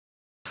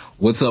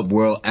What's up,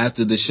 world?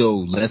 After the show,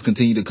 let's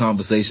continue the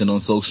conversation on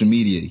social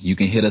media. You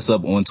can hit us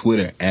up on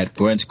Twitter at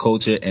Brunch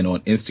Culture and on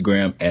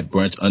Instagram at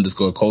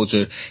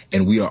Brunch_Culture.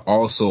 And we are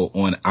also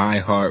on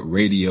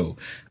iHeartRadio.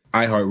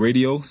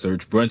 iHeartRadio,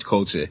 search Brunch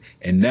Culture.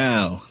 And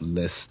now,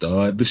 let's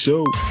start the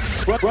show.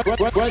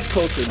 Brunch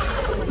Culture.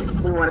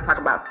 We want to talk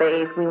about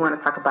faith. We want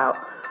to talk about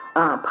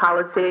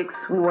politics.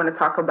 We want to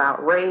talk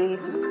about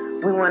race.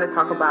 We want to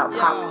talk about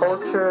pop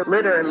culture.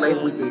 Literally,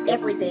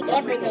 everything is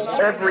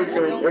up for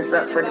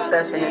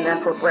discussion, and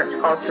that's what Brunch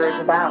Culture is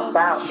about. It's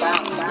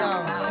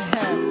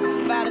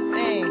about a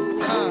thing.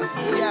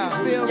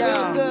 Feel real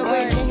good.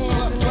 Wave your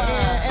hands in the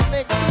air and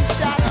lick 2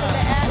 shots in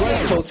the air.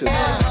 Brunch Culture.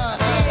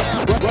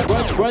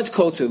 Brunch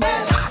Culture.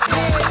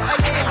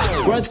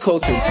 Brunch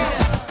Culture.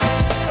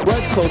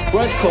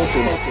 Brunch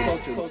Culture.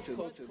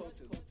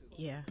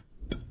 Yeah.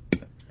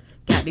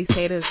 Got these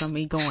haters on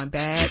me going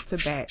back to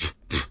back.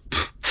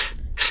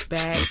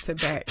 Back to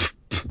back.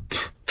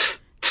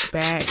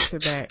 Back to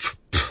back.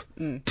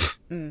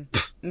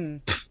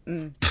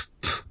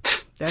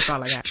 That's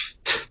all I got.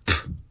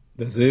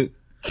 That's it?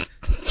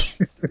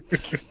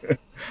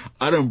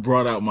 I done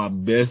brought out my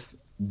best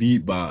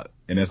beatbox,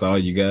 and that's all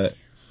you got?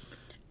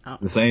 Oh.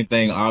 The same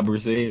thing Aubrey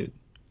said?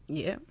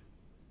 Yeah.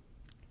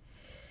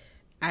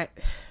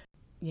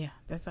 Yeah,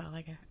 that's all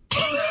I got.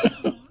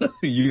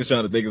 You was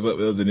trying to think of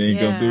something else and it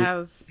didn't come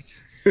through?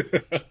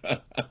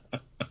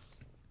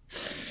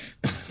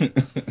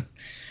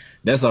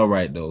 That's all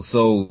right, though.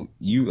 So,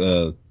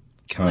 you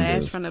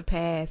Flash from the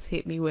past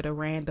hit me with a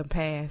random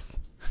pass.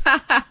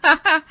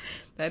 That's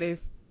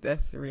the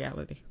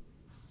reality.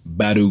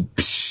 Badu.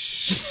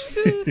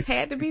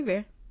 Had to be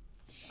there.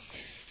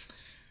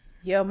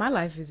 Yo, my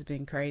life has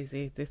been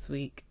crazy this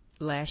week.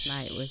 Last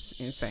night was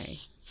insane.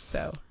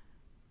 So.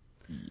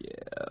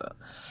 Yeah.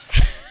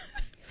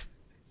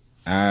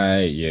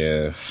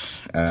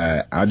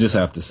 I just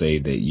have to say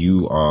that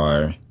you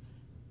are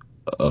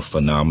a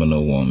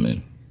phenomenal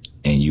woman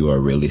and you are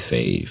really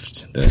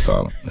saved. That's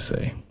all I'm going to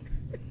say.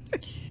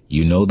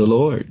 You know the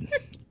Lord.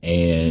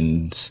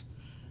 And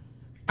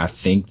I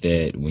think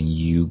that when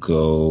you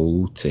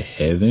go to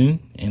heaven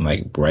and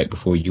like right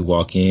before you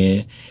walk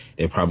in,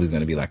 there probably is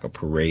going to be like a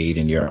parade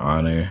in your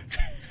honor.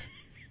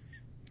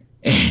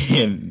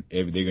 And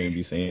they're going to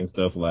be saying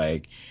stuff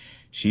like,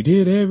 she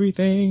did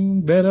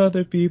everything that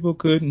other people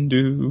couldn't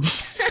do.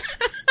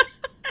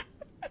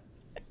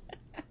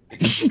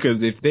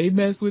 Because if they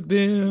mess with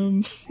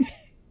them,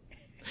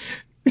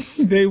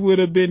 they would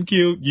have been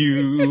killed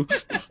you.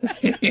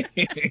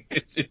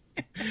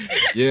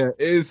 Yeah,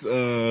 it's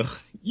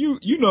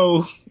you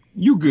know,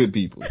 you good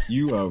people.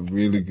 You are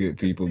really good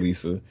people,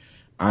 Lisa.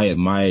 I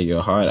admire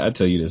your heart. I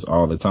tell you this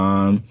all the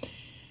time.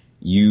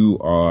 You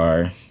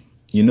are,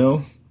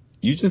 you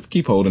just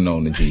keep holding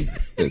on to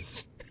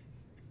Jesus.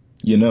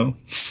 You know,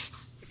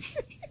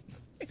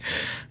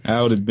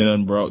 I would have been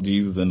and brought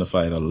Jesus in the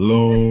fight a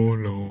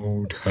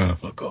long time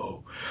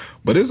ago.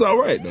 But it's all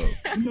right, though.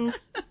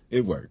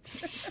 It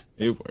works.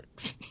 It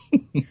works.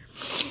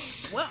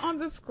 Well, on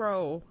the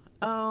scroll,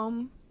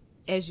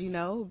 as you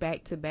know,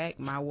 back to back,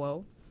 my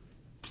woe.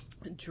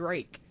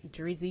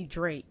 Drizzy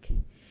Drake.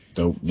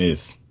 Don't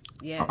miss.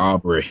 Yeah.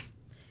 Aubrey.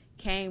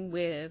 Came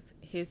with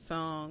his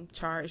song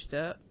Charged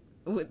Up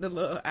with the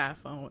little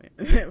iPhone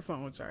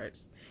phone charge.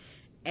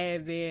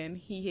 And then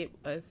he hit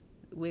us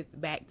with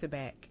back to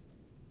back.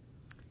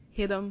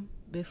 Hit him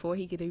before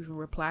he could even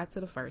reply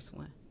to the first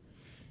one.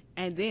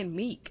 And then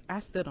Meek, I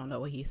still don't know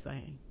what he's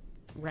saying,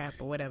 rap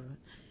or whatever.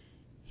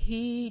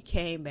 He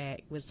came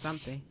back with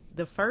something.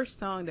 The first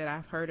song that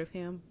I've heard of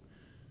him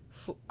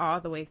all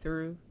the way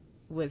through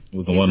was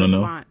his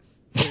response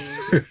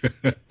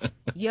to,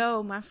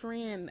 yo, my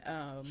friend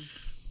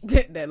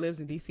that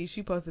lives in DC,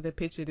 she posted a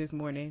picture this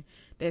morning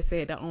that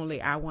said the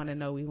only I want to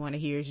know we want to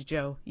hear is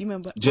Joe. You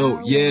remember?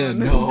 Joe, yeah,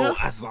 no,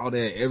 I saw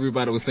that.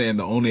 Everybody was saying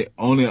the only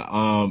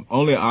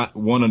I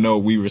want to know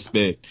we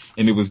respect,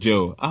 and it was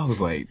Joe. I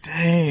was like,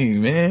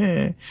 dang,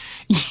 man.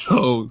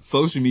 Yo,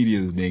 social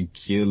media has been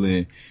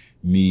killing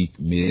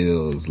Meek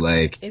Mills.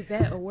 Like, is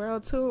that a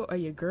world tour or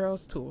your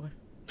girls tour?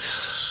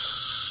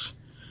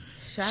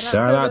 Shout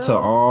out to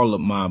all of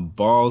my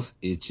boss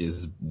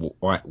itches,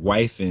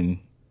 wife and.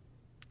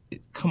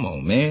 Come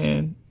on,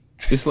 man.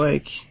 It's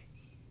like,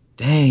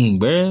 dang,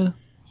 bruh.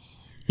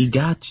 He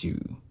got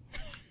you.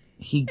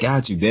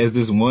 There's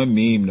this one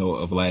meme, though,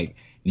 of like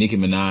Nicki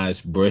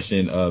Minaj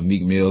brushing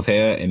Meek Mill's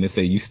hair, and they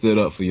say, you stood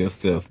up for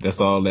yourself. That's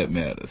all that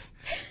matters.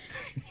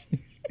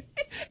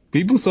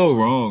 People so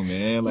wrong,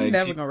 man. Like, he's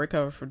never gonna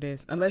recover from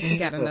this unless he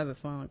got another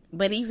song.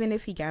 But even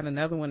if he got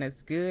another one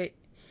that's good,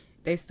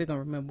 they still gonna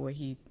remember what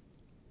he,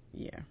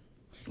 yeah.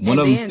 One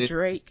and of then them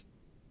Drake.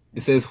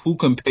 It says, who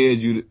compared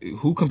you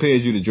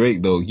to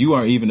Drake, though? You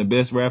aren't even the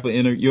best rapper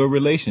in your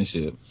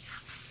relationship.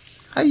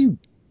 How you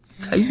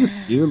just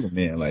kill a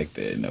man like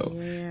that? No.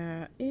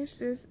 Yeah,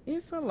 it's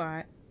a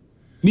lot.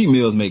 Meek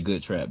Mills make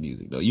good trap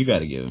music, though. You got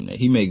to give him that.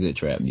 He made good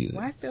trap music.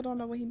 Well, I still don't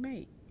know what he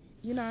made.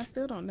 I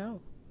still don't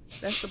know.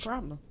 That's the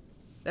problem.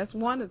 That's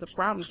one of the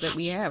problems that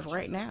we have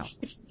right now.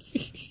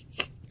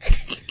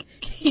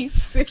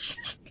 He's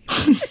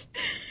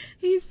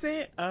He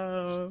sent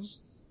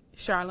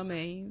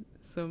Charlemagne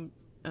some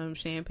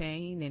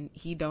champagne, and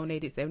he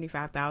donated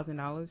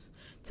 $75,000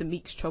 to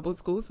Meek's Troubled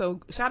School. So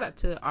shout out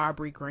to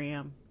Aubrey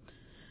Drake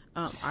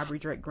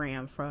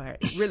Graham for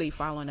really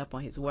following up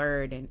on his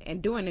word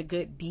and doing a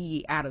good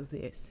deed out of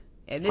this.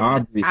 And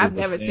this I've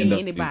never seen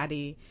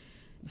anybody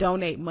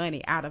donate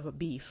money out of a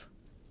beef.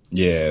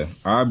 Yeah,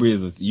 Aubrey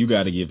you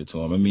got to give it to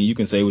him. I mean, you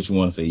can say what you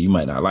want to say. You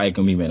might not like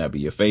him. He may not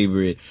be your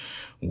favorite,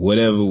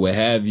 whatever, what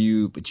have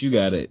you. But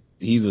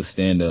he's a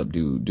stand-up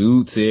dude.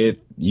 Dude said,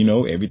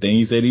 everything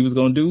he said he was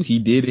going to do, he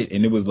did it.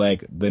 And it was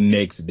like the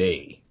next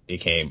day it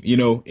came,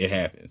 it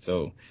happened.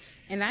 So.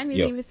 And I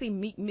didn't even see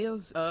Meek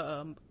Mill's,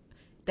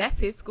 that's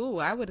his school.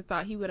 I would have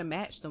thought he would have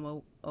matched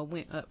them or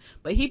went up.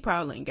 But he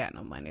probably ain't got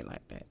no money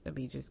like that to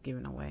be just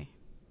giving away.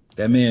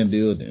 That man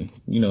building,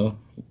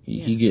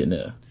 he getting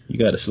there. You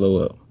got to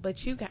slow up.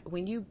 But you got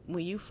when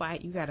you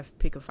fight, you got to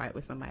pick a fight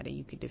with somebody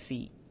you could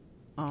defeat.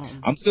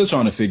 I'm still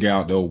trying to figure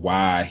out though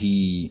why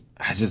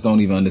I just don't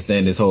even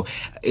understand this whole.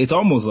 It's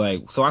almost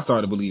like, so I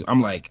started to believe.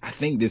 I'm like, I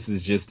think this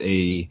is just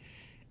a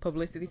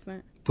publicity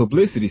stunt.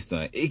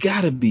 It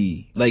gotta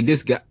be like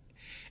this guy.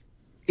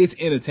 It's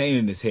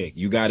entertaining as heck.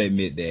 You gotta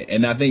admit that.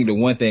 And I think the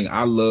one thing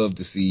I love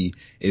to see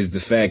is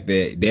the fact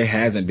that there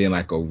hasn't been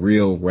like a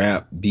real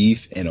rap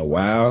beef in a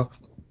while.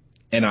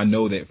 And I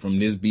know that from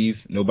this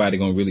beef, nobody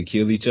gonna really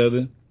kill each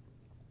other.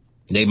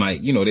 They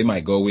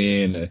might go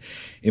in,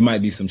 it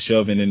might be some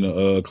shoving in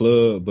the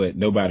club, but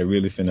nobody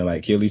really finna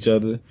like kill each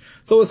other.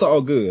 So it's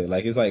all good.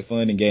 Like, it's like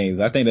fun and games.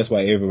 I think that's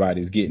why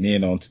everybody's getting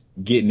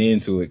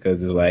into it.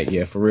 Cause it's like,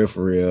 yeah, for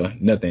real,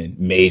 nothing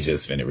major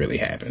is finna really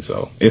happen.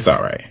 So it's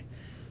all right.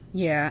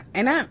 Yeah,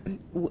 and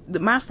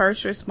my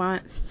first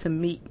response to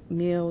Meek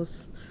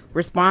Mill's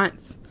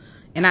response,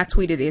 and I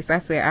tweeted this, I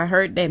said, I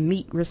heard that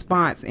Meek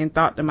response and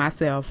thought to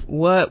myself,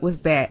 what was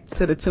that,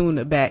 to the tune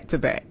of Back to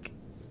Back?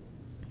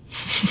 You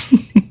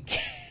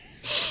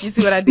see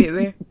what I did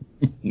there?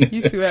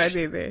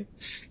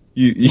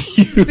 You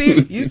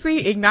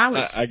see,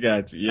 acknowledge. I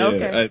got you. Yeah.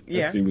 Okay.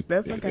 I see what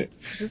that's okay.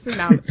 Just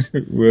acknowledge.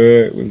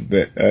 What was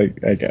that?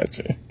 I got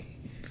you.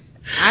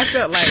 I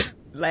felt like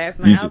last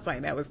night, I was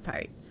like, that was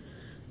tight.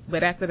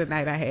 But after the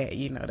night I had,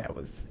 that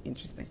was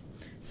interesting.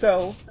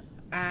 So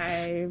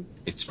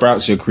it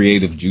sprouts your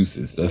creative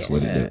juices. That's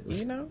what it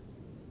is.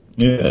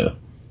 Yeah.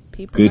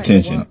 People good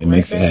tension. It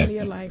makes it happen.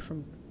 Your life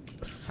from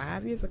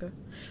 5 years ago.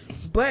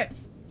 But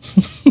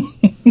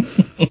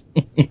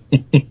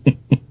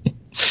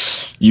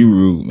you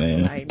rude,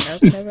 man. Like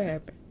nothing ever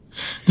happened.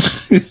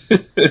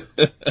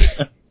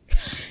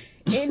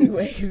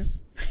 Anyways,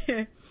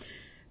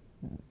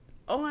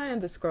 on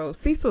the scroll,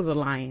 Cecil the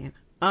Lion.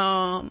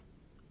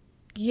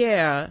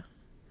 Yeah,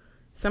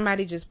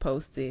 somebody just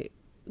posted,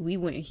 we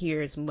wouldn't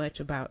hear as much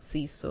about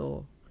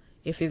Cecil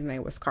if his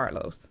name was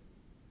Carlos.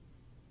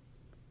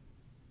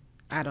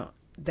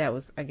 That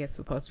was, I guess,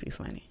 supposed to be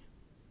funny.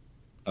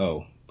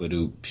 Oh, but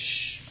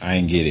I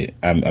ain't get it.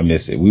 I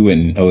missed it. We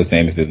wouldn't know his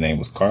name if his name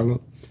was Carlos.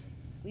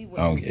 We were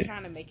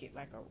trying to make it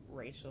like a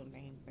racial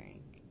name thing.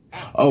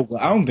 Oh, well,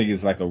 I don't think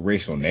it's like a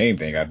racial name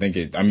thing. I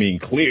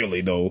think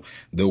clearly though,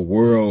 the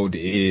world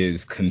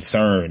is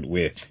concerned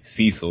with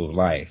Cecil's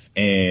life.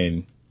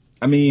 And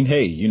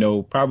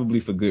hey, probably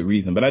for good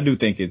reason, but I do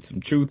think it's some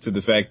truth to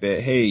the fact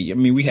that, hey,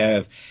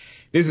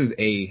 this is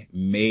a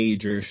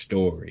major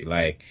story.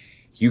 Like,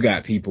 you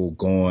got people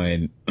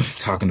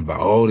talking about,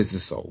 oh, this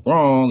is so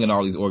wrong, and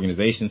all these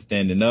organizations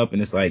standing up.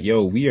 And it's like,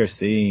 yo, we are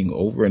seeing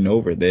over and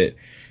over that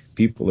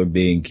people are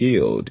being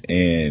killed.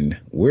 And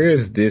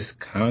where's this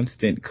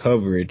constant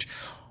coverage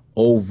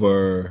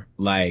over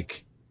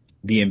like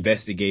the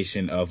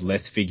investigation of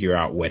let's figure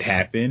out what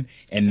happened,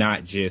 and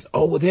not just,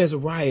 oh, well, there's a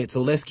riot,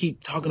 so let's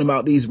keep talking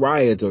about these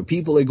riots, or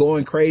people are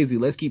going crazy,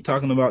 let's keep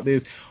talking about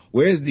this.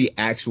 Where's the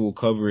actual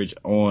coverage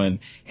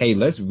on, hey,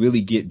 let's really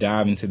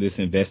dive into this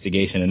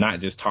investigation and not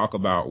just talk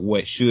about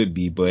what should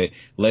be, but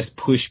let's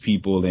push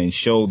people and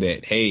show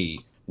that, hey,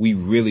 we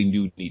really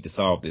do need to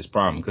solve this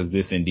problem, because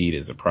this indeed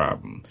is a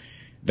problem.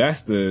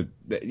 That's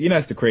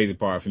that's the crazy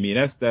part for me.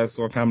 That's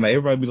what kind of like,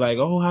 everybody be like,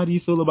 oh, how do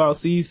you feel about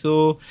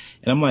Cecil?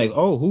 And I'm like,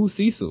 oh, who's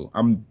Cecil?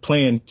 I'm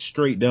playing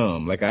straight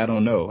dumb. Like, I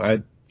don't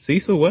know.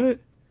 Cecil what?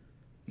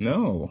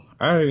 No,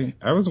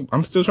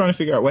 I'm still trying to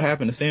figure out what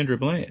happened to Sandra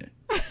Bland.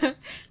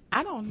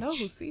 I don't know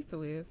who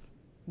Cecil is.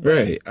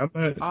 Right. I'm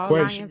not all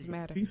quite lions sure.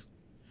 matter.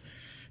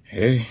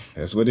 Hey,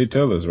 that's what they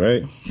tell us,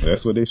 right?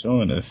 That's what they're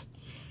showing us.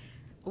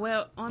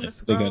 Well, on the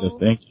scroll, they got us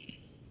thinking.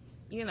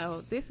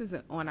 This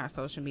isn't on our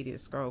social media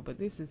scroll, but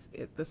this is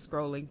the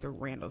scrolling through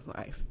Randall's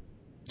life.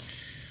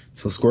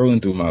 So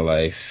scrolling through my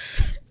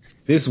life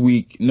this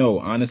week, no,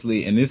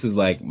 honestly, and this is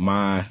like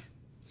my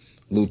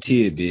little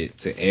tidbit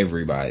to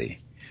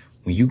everybody.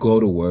 When you go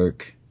to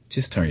work,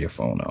 just turn your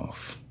phone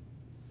off.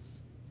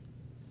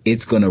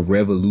 It's going to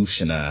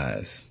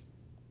revolutionize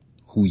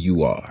who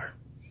you are.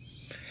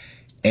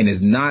 And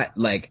it's not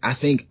like, I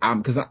think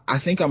I'm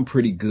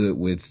pretty good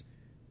with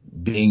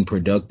being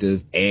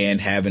productive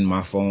and having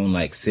my phone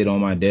like sit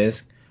on my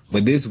desk.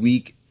 But this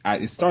week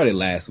it started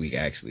last week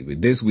actually,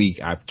 but this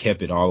week I've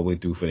kept it all the way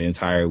through for the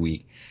entire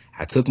week.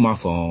 I took my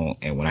phone,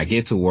 and when I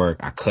get to work,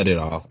 I cut it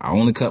off. I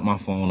only cut my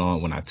phone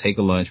on when I take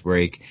a lunch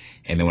break,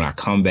 and then when I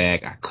come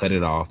back, I cut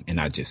it off and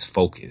I just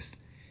focus.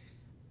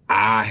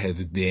 I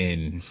have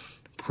been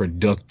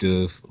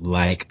productive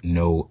like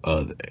no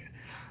other.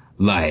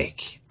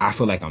 Like, I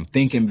feel like I'm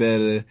thinking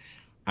better.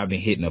 I've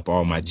been hitting up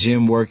all my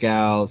gym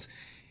workouts.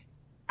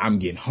 I'm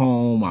getting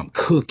home. I'm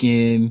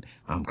cooking.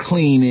 I'm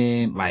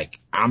cleaning. Like,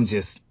 I'm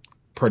just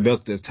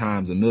productive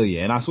times a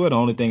million. And I swear the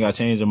only thing I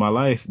changed in my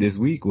life this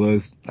week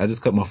was I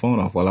just cut my phone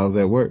off while I was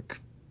at work.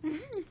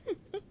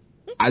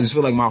 I just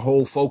feel like my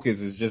whole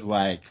focus is just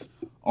like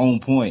on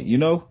point, you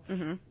know?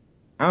 Mm-hmm.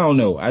 I don't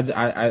know.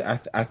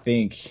 I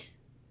think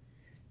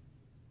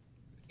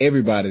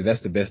everybody,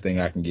 that's the best thing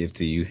I can give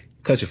to you.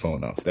 Cut your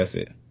phone off. That's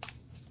it.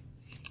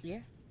 Yeah,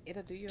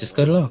 it'll do you. Just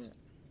cut it off.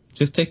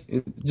 Just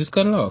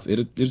cut it off.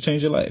 It'll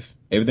change your life.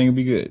 Everything will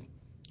be good.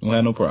 You won't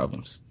have no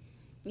problems.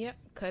 Yep,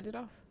 cut it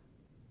off.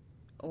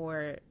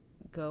 Or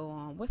go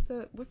on. What's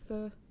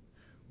the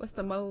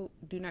mode?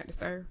 Do not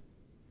disturb.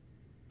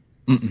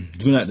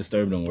 Do not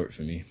disturb don't work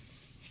for me.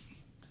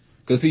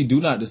 Cause see, do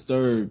not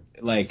disturb,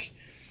 like,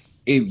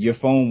 your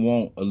phone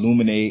won't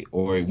illuminate,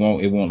 or it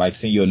won't like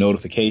send you a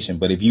notification.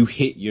 But if you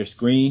hit your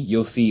screen,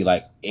 you'll see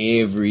like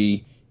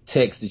every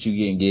text that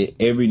you get,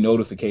 every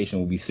notification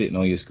will be sitting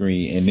on your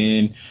screen, and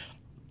then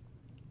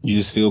you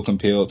just feel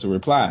compelled to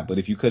reply. But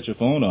if you cut your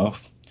phone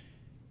off,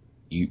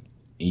 you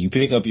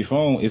pick up your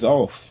phone, it's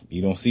off.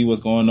 You don't see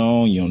what's going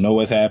on. You don't know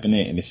what's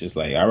happening. And it's just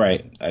like, all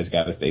right, I just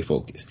got to stay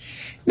focused.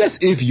 That's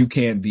if you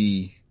can't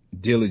be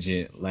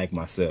diligent like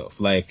myself.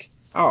 Like,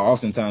 I'll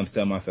oftentimes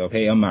tell myself,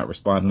 hey, I'm not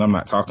responding. I'm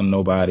not talking to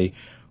nobody.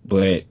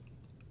 But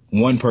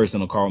one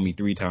person will call me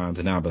 3 times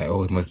and I'll be like,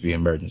 oh, it must be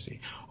an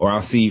emergency. Or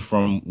I'll see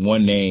from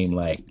one name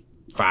like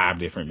 5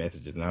 different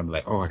messages, and I'll be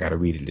like, oh, I got to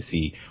read it to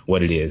see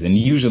what it is. And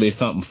usually it's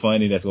something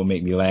funny that's going to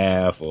make me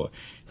laugh, or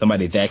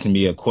somebody's asking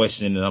me a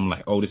question and I'm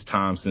like, oh, this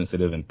time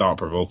sensitive and thought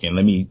provoking.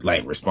 Let me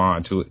like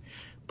respond to it.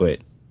 But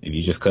if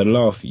you just cut it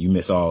off, you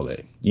miss all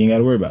that. You ain't got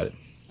to worry about it.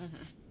 Mm-hmm.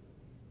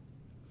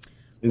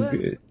 It's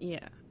good.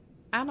 Yeah.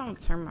 I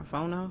don't turn my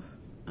phone off.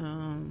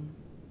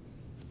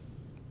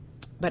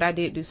 But I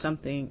did do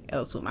something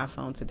else with my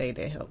phone today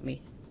that helped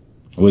me.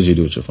 What did you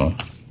do with your phone?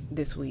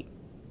 This week.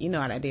 You know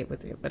what I did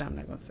with it, but I'm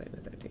not going to say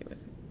what I did with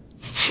it.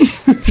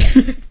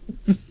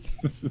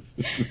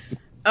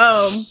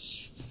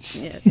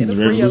 Yeah, it's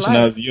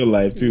revolutionizing your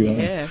life too, huh?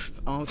 Yes,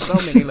 on so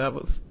many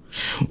levels.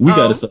 We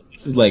gotta stop.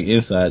 This is like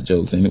inside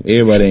jokes, and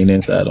everybody ain't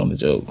inside on the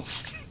joke.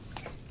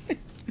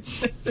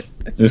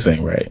 This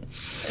ain't right.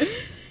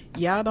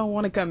 Y'all don't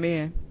want to come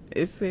in.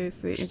 It's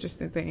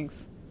interesting things.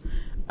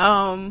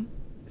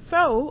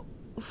 So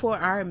for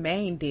our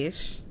main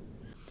dish,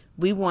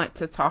 we want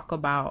to talk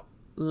about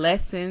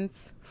lessons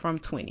from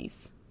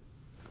 20's.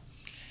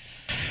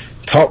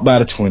 Talk by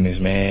the 20's,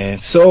 man.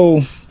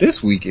 So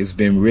this week it's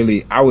been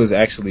really, there's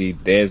a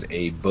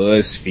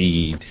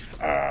BuzzFeed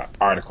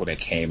article that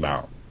came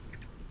out,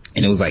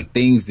 and it was like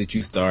things that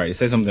you start, it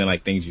said something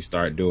like things you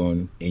start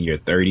doing in your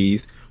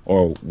 30's,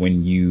 or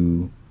when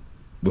you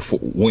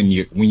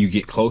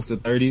get close to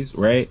 30's,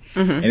 right?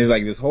 Mm-hmm. And it's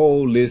like this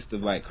whole list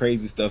of like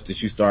crazy stuff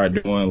that you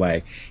start doing.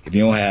 Like if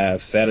you don't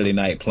have Saturday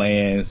night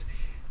plans,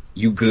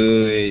 you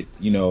good,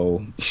 you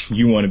know,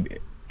 you want to,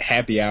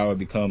 happy hour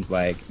becomes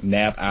like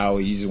nap hour.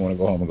 You just want to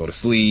go home and go to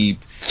sleep.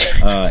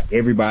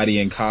 Everybody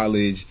in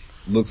college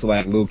looks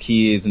like little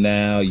kids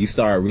now. You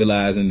start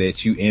realizing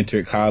that you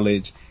entered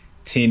college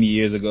 10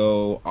 years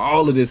ago.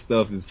 All of this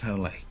stuff is kind of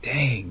like,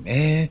 dang,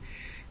 man,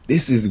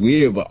 this is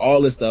weird. But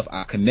all this stuff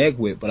I connect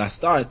with. But I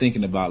started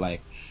thinking about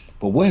like,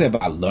 but what have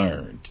I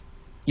learned?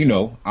 You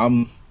know,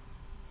 I'm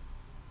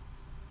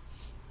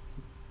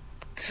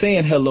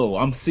saying hello.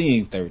 I'm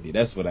seeing 30.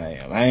 That's what I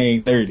am. I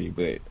ain't 30,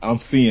 but I'm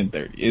seeing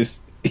 30.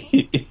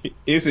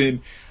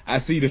 I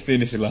see the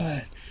finish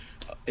line,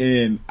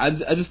 and I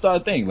just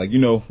started thinking, like, you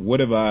know, what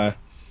have I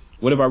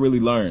really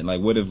learned?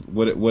 Like,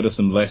 what are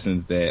some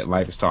lessons that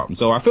life has taught me?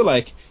 So I feel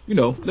like, you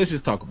know, let's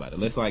just talk about it.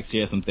 Let's like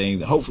share some things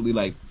that hopefully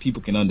like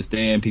people can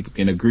understand, people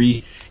can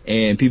agree,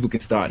 and people can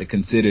start to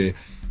consider, you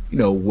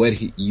know, what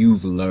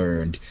you've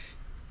learned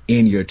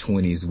in your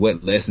 20's,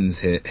 what lessons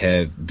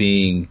have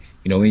being,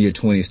 you know, in your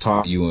 20's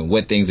taught you, and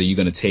what things are you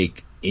going to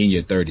take in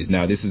your 30's.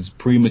 Now, this is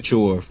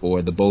premature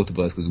for the both of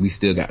us because we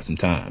still got some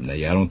time. Now, I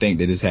don't think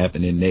that it's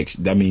happening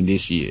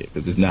this year,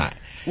 because it's not.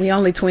 We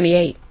only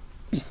 28.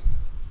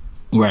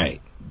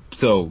 Right.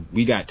 So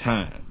we got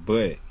time,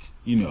 but,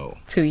 you know,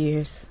 2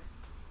 years.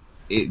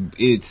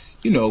 It's,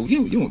 you know,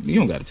 you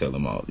don't got to tell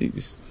them all.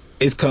 It's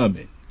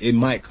coming. It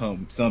might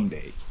come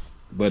someday,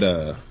 but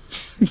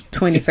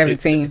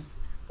 2017.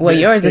 Well,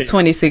 yours is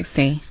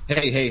 2016.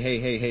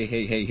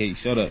 Hey,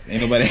 shut up.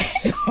 Ain't nobody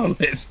asked all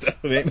that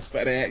stuff. Ain't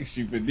nobody asked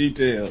you for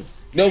details.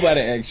 Nobody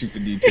asked you for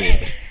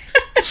details.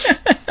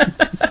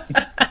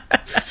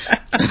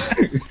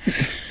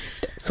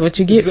 That's what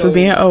you get for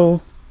being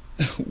old.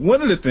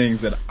 One of the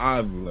things that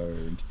I've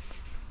learned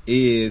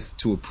is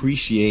to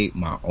appreciate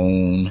my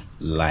own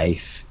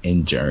life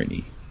and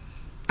journey.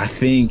 I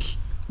think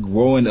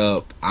growing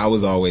up, I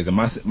was always, and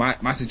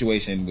my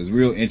situation was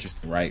real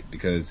interesting, right?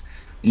 Because,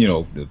 you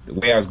know, the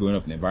way I was growing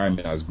up, in the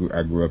environment I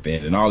grew up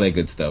in, and all that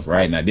good stuff,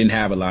 right? And I didn't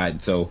have a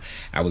lot, so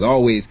I was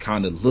always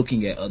kind of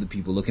looking at other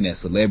people, looking at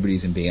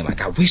celebrities, and being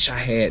like, I wish I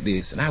had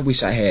this, and I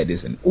wish I had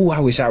this, and I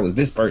wish I was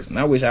this person,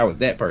 I wish I was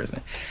that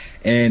person.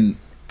 And,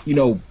 you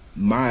know,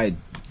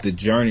 the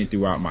journey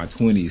throughout my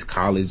 20s,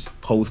 college,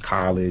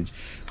 post-college,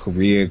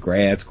 career,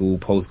 grad school,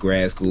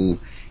 post-grad school,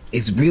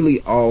 it's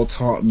really all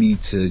taught me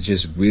to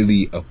just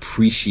really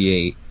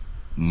appreciate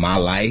my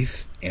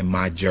life and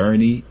my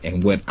journey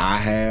and what I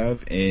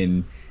have.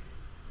 And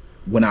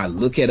when I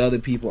look at other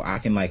people, I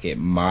can like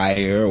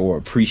admire or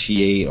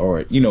appreciate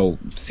or, you know,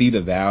 see the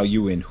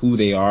value in who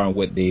they are and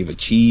what they've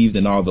achieved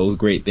and all those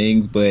great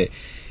things. But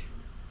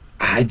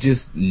I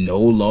just no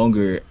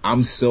longer,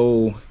 I'm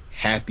so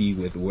happy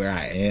with where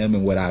I am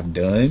and what I've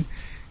done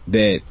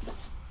that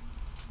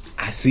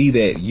I see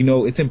that, you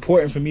know, it's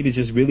important for me to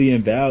just really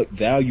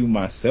value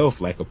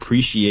myself, like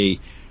appreciate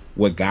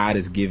what God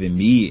has given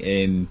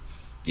me. And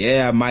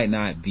yeah, I might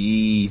not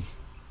be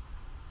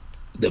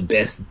the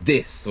best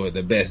this or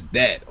the best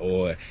that,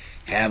 or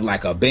have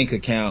like a bank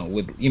account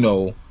with, you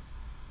know,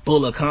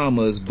 full of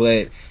commas,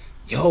 but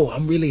yo,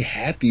 I'm really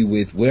happy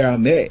with where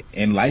I'm at,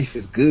 and life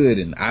is good,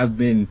 and I've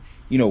been,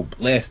 you know,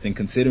 blessed. And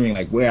considering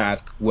like where I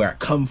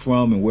come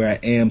from and where I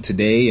am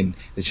today and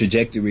the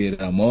trajectory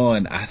that I'm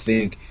on, I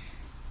think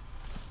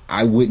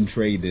I wouldn't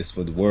trade this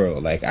for the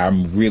world. Like,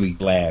 I'm really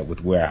glad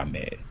with where I'm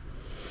at.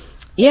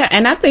 Yeah,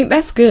 and I think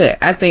that's good.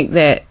 I think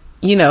that,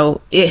 you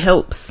know, it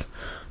helps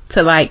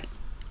to like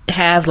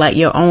have like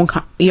your own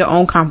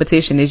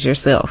competition is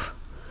yourself.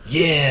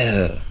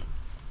 Yeah,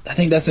 I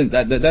think that's an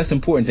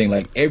important thing.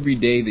 Like, every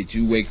day that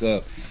you wake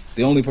up,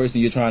 the only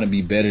person you're trying to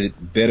be better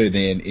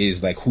than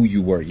is like who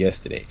you were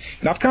yesterday.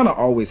 And I've kind of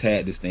always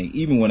had this thing,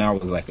 even when I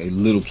was like a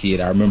little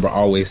kid. I remember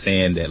always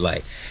saying that,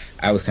 like,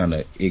 I was kind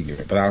of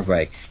ignorant, but I was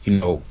like, you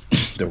know,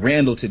 the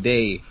Randall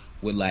today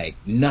would like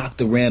knock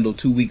the Randall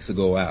 2 weeks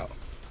ago out.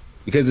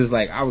 Because it's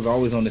like, I was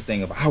always on this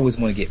thing of, I always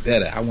want to get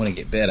better. I want to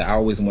get better. I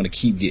always want to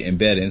keep getting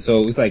better. And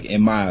so it's like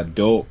in my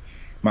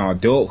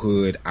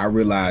adulthood, I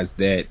realized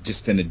that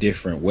just in a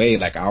different way.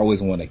 Like, I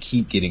always want to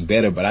keep getting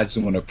better, but I just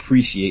want to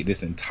appreciate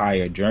this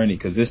entire journey,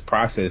 because this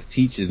process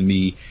teaches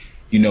me,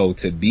 you know,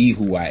 to be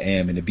who I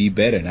am and to be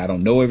better. And I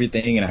don't know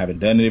everything, and I haven't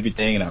done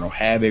everything, and I don't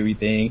have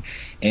everything,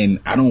 and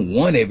I don't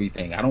want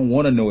everything. I don't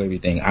want to know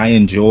everything. I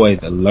enjoy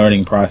the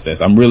learning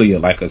process. I'm really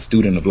like a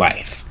student of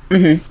life.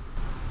 Mm-hmm.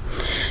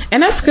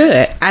 And that's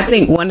good. I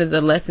think one of the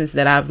lessons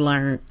that I've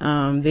learned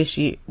this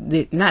year,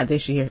 not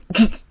this year,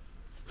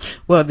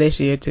 well,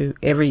 this year too,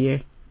 every year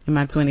in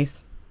my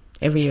 20s,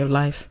 every year of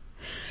life,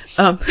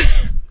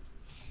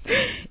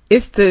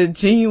 is to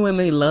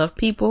genuinely love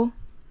people,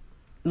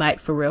 like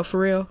for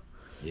real.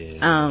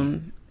 Yeah.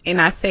 And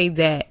I say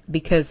that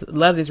because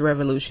love is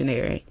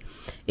revolutionary.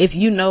 If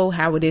you know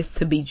how it is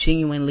to be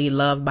genuinely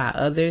loved by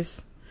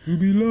others, to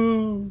be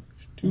loved,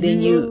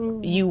 then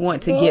you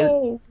want to give.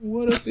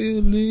 What a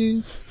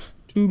feeling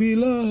to be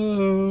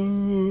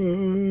loved.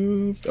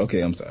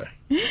 Okay, I'm sorry.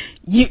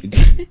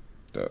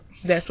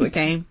 That's what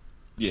came.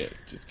 Yeah, it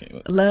just came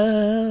up.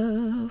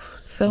 Love,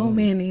 so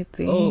many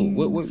things. Oh,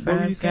 what were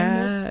you saying?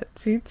 Got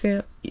to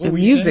tell.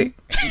 Music.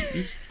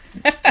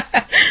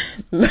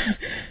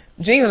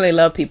 Genuinely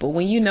love people.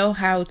 When you know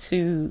how it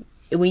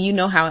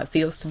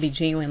feels to be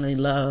genuinely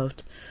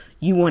loved,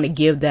 you want to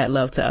give that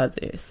love to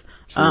others.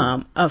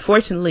 Sure.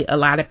 Unfortunately, a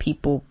lot of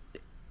people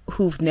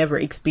who've never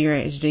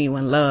experienced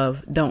genuine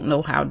love don't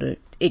know how to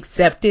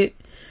accept it,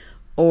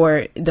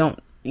 or don't.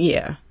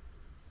 Yeah,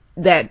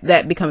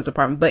 that becomes a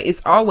problem. But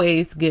it's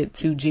always good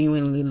to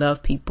genuinely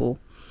love people,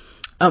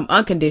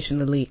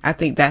 unconditionally. I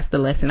think that's the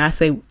lesson. I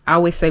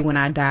always say when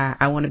I die,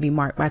 I want to be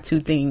marked by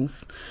two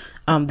things.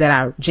 That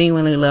I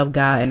genuinely love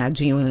God and I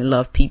genuinely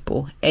love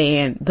people.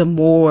 And the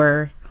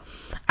more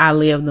I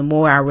live, the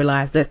more I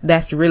realize that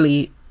that's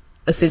really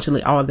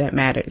essentially all that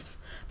matters.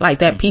 Like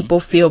that people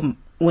feel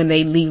when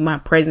they leave my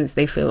presence,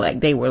 they feel like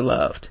they were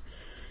loved.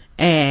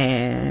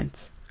 And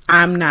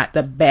I'm not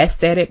the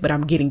best at it, but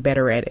I'm getting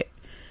better at it.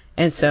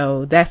 And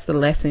so that's the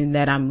lesson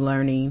that I'm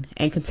learning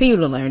and continue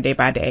to learn day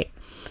by day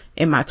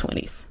in my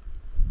 20s.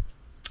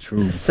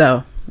 True.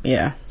 So,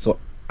 yeah. So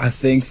I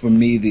think for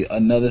me,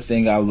 another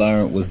thing I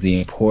learned was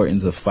the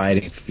importance of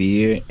fighting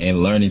fear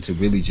and learning to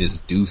really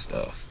just do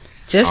stuff.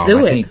 Just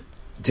do it.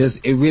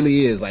 It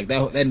really is like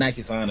that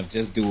Nike sign of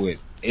just do it.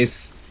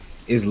 It's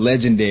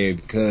legendary,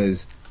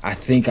 because I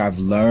think I've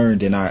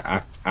learned, and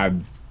I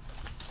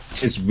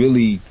just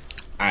really,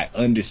 I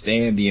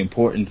understand the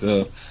importance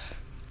of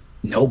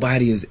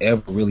nobody is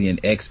ever really an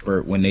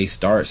expert when they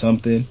start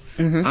something.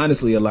 Mm-hmm.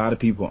 Honestly, a lot of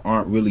people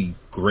aren't really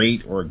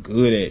great or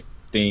good at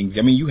things.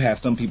 I mean, you have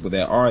some people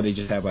that are, they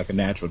just have like a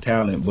natural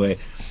talent, but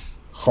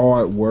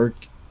hard work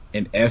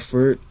and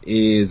effort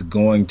is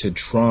going to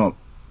trump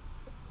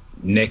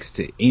next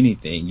to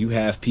anything. You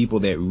have people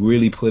that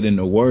really put in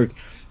the work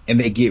and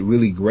they get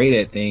really great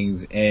at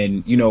things,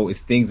 and you know,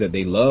 it's things that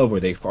they love or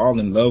they fall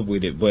in love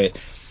with it, but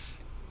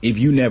if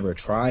you never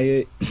try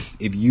it,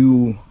 if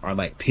you are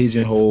like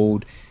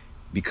pigeonholed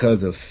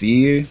because of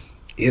fear,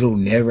 it'll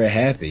never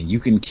happen. You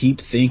can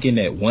keep thinking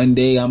that one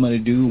day I'm going to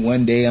do,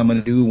 one day I'm going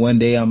to do, one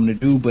day I'm going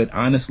to do. But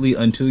honestly,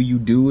 until you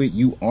do it,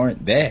 you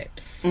aren't that.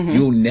 Mm-hmm.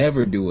 You'll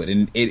never do it.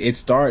 And it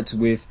starts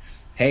with,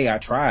 hey, I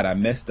tried. I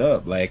messed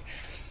up. Like,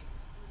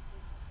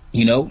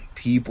 you know,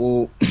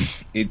 people,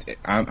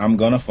 I'm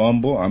going to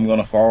fumble. I'm going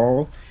to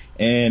fall.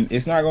 And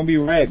it's not going to be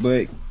right.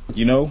 But,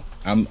 you know,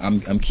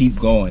 I'm keep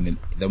going. And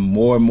the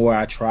more and more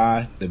I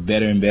try, the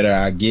better and better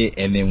I get.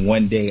 And then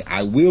one day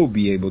I will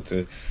be able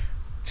to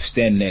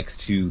stand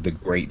next to the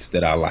greats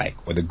that I like,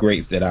 or the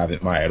greats that I've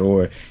admired,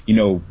 or, you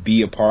know,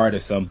 be a part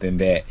of something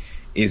that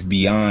is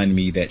beyond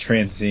me, that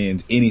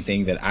transcends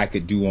anything that I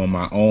could do on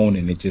my own.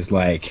 And it just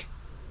like,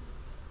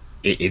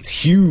 it's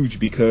huge,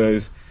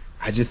 because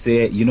I just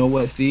said, you know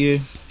what,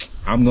 fear,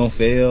 I'm going to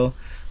fail,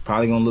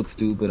 probably going to look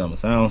stupid, I'm going to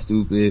sound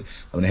stupid,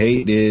 I'm going to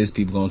hate this,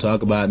 people going to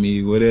talk about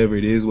me, whatever,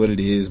 it is what it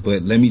is,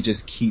 but let me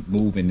just keep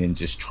moving and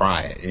just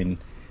try it. And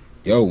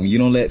yo, when you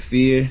don't let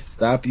fear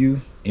stop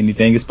you,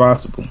 anything is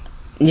possible.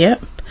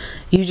 Yep.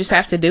 You just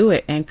have to do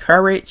it. And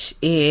courage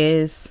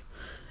is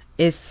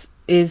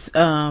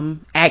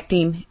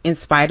acting in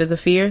spite of the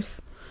fears.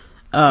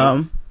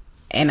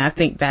 And I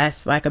think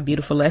that's like a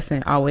beautiful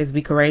lesson. Always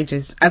be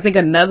courageous. I think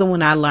another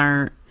one I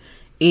learned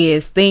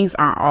is things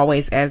aren't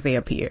always as they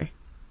appear.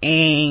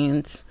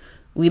 And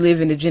we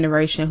live in a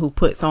generation who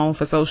puts on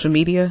for social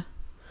media,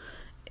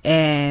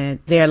 and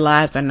their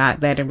lives are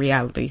not that in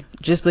reality.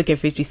 Just look at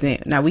 50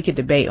 Cent. Now, we could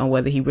debate on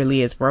whether he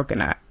really is broke or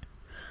not.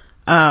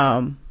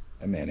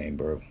 That man ain't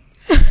broke.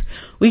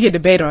 We could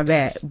debate on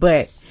that,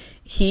 but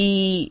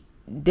he's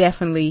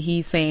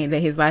saying that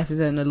his life is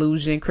an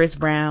illusion. Chris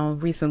Brown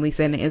recently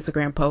said in an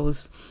Instagram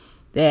post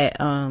that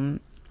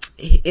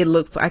it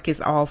looks like it's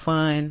all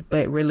fun,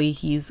 but really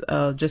he's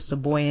just a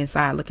boy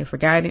inside looking for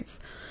guidance.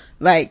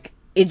 Like,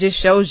 it just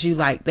shows you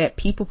like that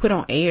people put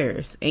on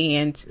airs,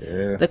 and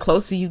the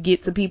closer you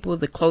get to people,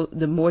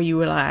 the more you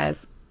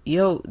realize,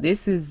 yo,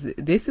 this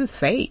is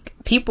fake.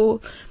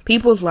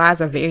 People's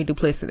lives are very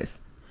duplicitous.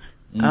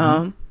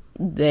 Mm-hmm.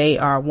 They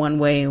are one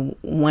way in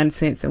one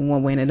sense and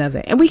one way in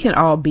another, and we can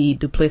all be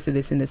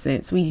duplicitous in a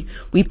sense. We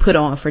put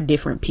on for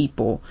different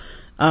people.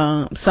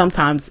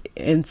 Sometimes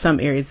in some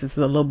areas it's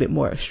a little bit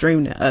more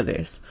extreme than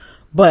others,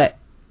 but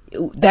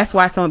that's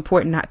why it's so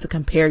important not to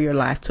compare your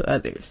life to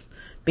others,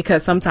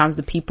 because sometimes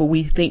the people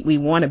we think we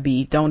want to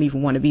be don't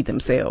even want to be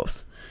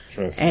themselves.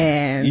 Trust me.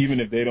 And even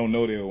if they don't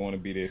know they want to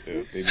be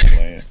themselves, they be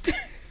playing.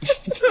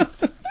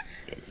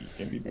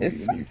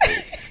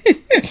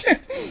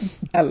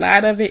 A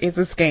lot of it is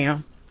a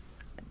scam.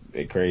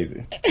 They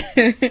crazy.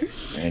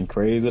 And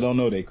crazy don't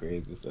know they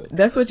crazy. So.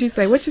 That's what you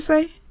say. What you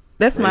say?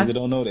 That's crazy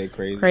don't know they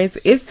crazy.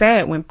 Crazy. It's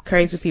sad when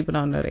crazy people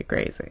don't know they're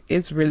crazy.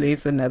 It's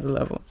another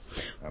level.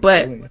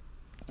 But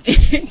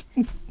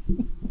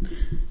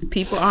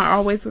people aren't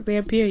always what they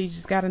appear. You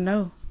just gotta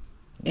know.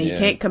 And you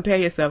can't compare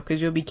yourself,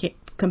 because you'll be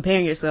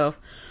comparing yourself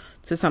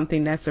to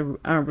something that's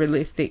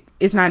unrealistic.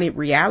 It's not a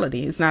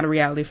reality. It's not a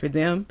reality for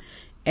them.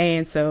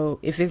 And so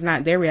if it's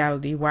not their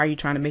reality, why are you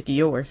trying to make it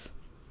yours?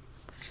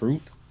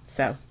 Truth.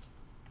 So,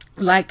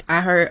 like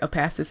I heard a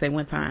pastor say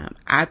one time,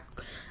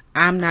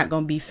 I'm not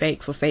going to be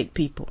fake for fake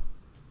people.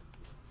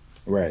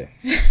 Right.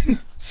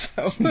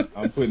 So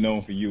I'm putting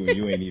on for you, and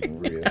you ain't even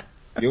real.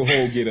 Your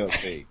whole get up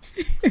fake.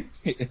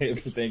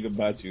 Everything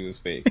about you is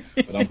fake,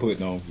 but I'm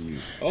putting on for you.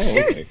 Oh,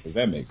 okay, because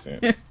that makes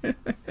sense.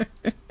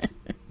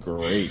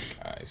 Great,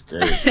 guys.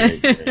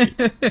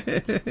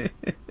 Great.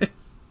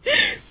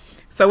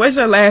 So what's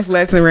your last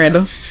lesson,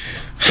 Randall?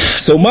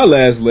 So my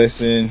last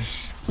lesson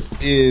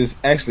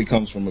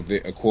comes from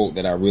a quote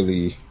that I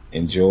really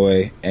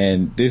enjoy,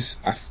 and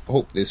I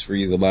hope this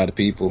frees a lot of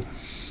people.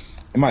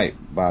 It might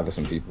bother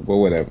some people, but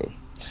whatever.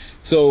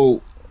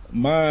 So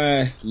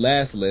my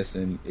last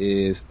lesson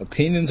is,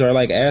 opinions are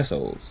like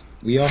assholes.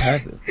 We all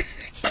have them.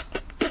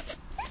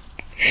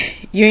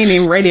 You ain't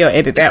even radio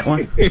edit that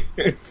one.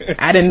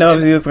 I didn't know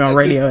if you was gonna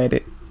radio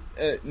edit.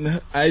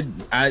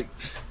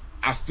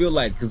 I feel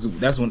like, because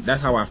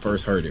that's how I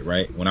first heard it,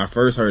 right? When I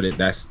first heard it,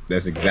 that's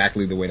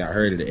exactly the way that I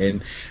heard it.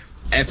 And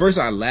at first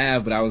I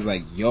laughed, but I was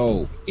like,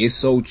 yo, it's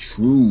so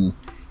true.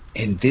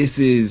 And this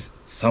is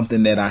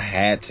something that I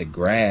had to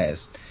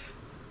grasp.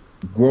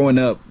 Growing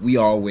up,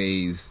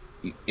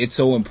 it's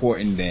so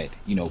important that,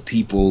 you know,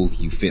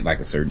 you fit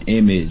like a certain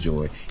image,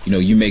 or, you know,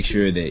 you make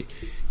sure that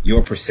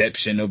your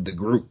perception of the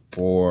group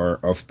or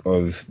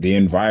of the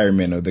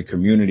environment, of the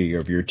community,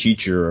 of your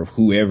teacher, of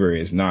whoever,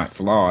 is not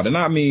flawed. And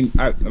I mean,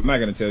 I'm not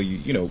going to tell you,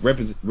 you know,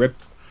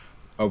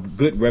 a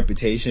good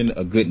reputation,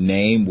 a good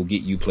name will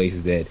get you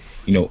places that,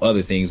 you know,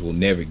 other things will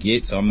never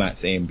get. So I'm not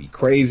saying be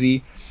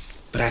crazy,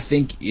 but I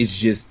think it's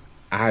just,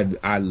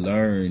 I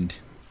learned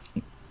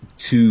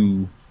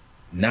to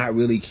not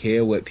really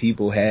care what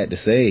people had to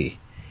say,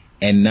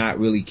 and not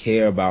really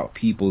care about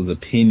people's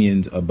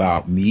opinions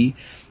about me.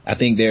 I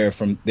think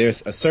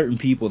there's a certain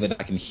people that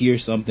I can hear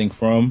something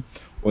from,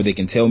 or they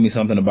can tell me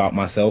something about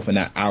myself, and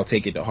I'll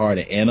take it to heart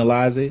and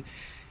analyze it.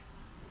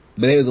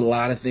 But there's a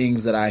lot of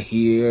things that I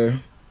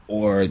hear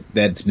or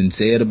that's been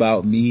said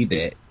about me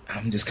that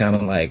I'm just kind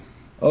of like,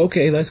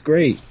 okay, that's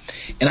great.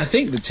 And I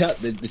think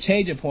the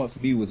changing point for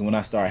me was when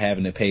I started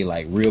having to pay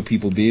like real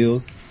people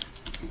bills,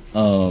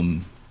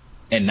 and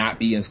not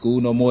be in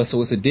school no more.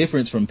 So it's a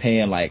difference from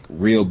paying like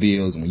real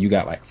bills when you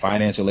got like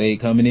financial aid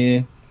coming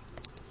in,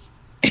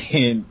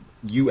 and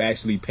you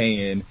actually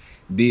paying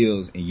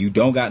bills and you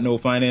don't got no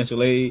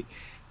financial aid.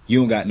 You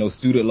don't got no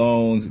student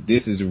loans.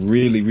 This is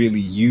really, really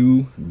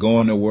you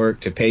going to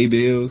work to pay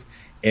bills,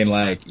 and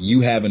like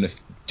you having to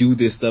do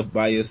this stuff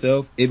by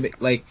yourself.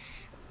 It like,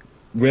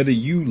 whether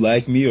you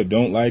like me or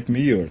don't like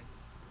me or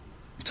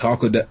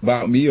talk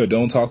about me or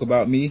don't talk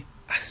about me,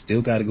 I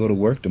still got to go to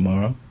work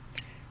tomorrow,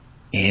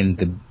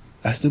 and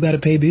I still got to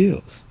pay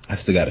bills. I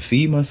still got to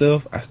feed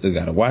myself. I still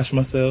got to wash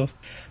myself.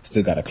 I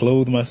still got to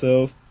clothe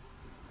myself.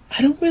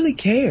 I don't really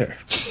care.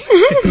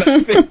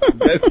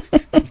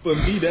 For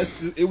me,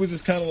 it was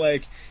just kind of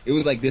like, it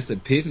was like this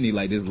epiphany,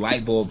 like this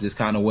light bulb just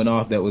kind of went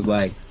off that was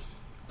like,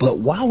 but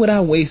why would I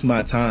waste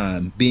my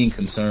time being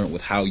concerned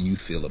with how you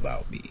feel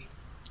about me?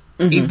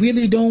 Mm-hmm. It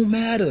really don't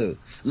matter.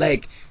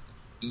 Like,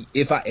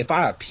 if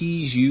I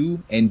appease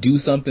you and do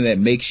something that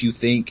makes you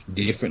think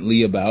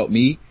differently about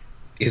me,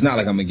 it's not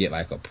like I'm gonna get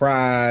like a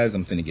prize.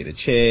 I'm finna get a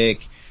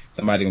check.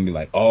 Somebody gonna be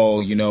like,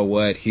 oh, you know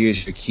what?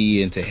 Here's your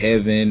key into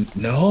heaven.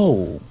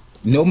 No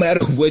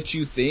matter what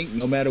you think,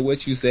 no matter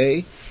what you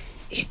say,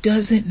 it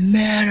doesn't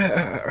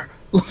matter.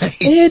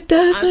 Like, it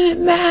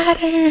doesn't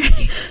matter.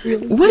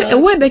 Really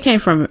what they came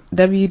from?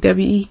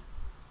 WWE?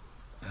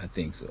 I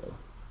think so.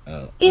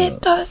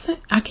 It doesn't.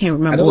 I can't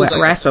remember what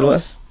like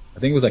wrestler. I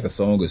think it was like a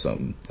song or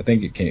something. I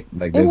think it came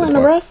like. It wasn't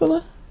a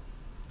wrestler.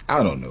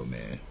 I don't know,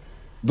 man.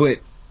 But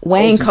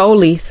Wayne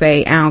Coley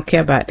say, I don't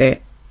care about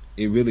that.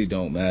 It really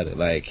don't matter.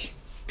 Like,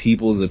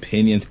 people's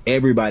opinions,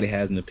 everybody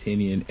has an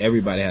opinion,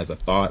 everybody has a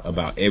thought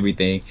about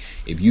everything.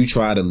 If you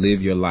try to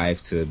live your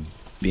life to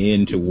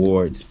bend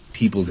towards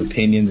people's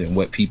opinions and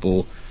what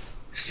people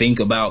think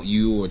about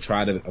you, or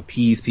try to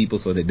appease people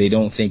so that they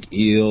don't think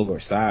ill or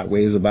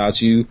sideways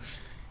about you,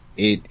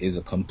 it is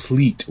a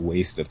complete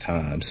waste of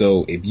time.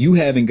 So if you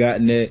haven't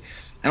gotten that,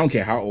 I don't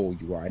care how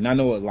old you are, and I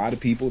know a lot of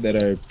people that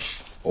are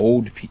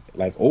older,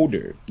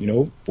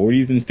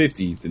 40s and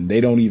 50s, and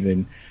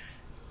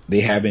they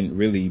haven't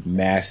really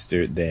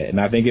mastered that. And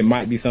I think it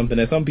might be something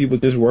that some people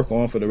just work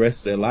on for the rest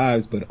of their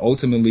lives. But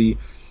ultimately,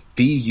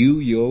 be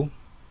you,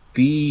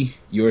 be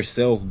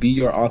yourself, be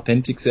your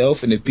authentic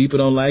self. And if people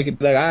don't like it,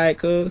 be like, all right,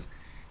 cuz,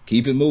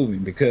 keep it moving.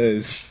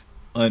 Because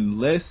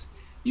unless,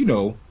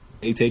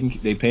 they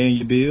paying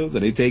your bills, or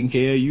they taking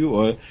care of you,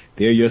 or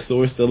they're your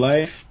source to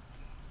life,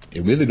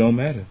 it really don't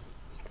matter.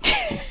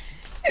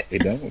 They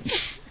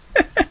don't.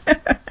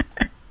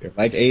 They're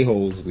like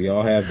a-holes. We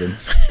all have them.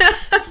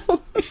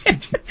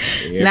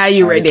 Now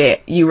you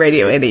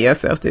ready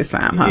yourself this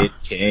time, huh? It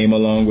came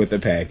along with the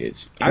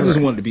package. I just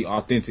wanted to be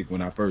authentic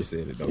when I first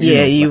said it, though.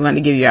 Yeah, you want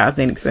to give your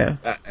authentic self.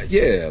 But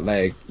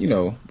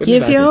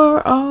give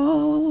your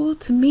all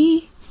to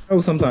me.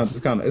 Sometimes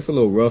it's a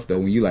little rough though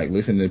when you like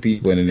listen to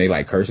people and then they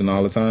like cursing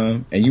all the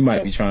time, and you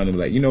might be trying to be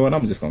like, you know what,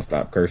 I'm just gonna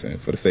stop cursing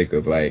for the sake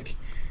of like,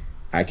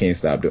 I can't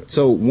stop doing.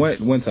 So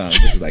one time,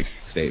 this is like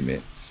a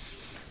statement.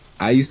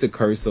 I used to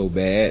curse so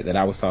bad that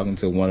I was talking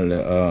to one of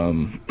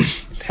the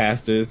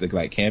pastors, the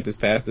like campus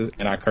pastors,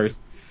 and I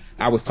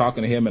was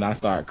talking to him and I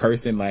started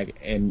cursing like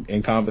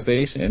in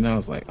conversation, and I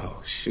was like, oh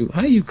shoot,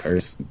 how do you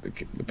curse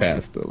the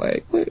pastor?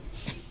 Like, what?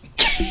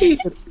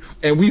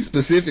 And we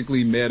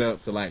specifically met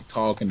up to like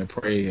talk and to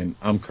pray, and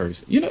I'm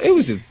cursing. It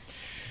was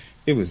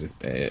just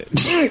bad.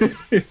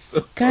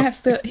 So, God,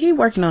 he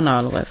working on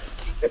all of us.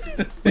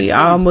 We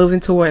all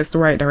moving towards the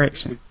right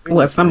direction.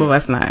 Well, some of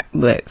us not,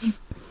 but.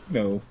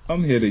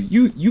 I'm here to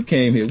you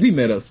came here. We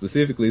met up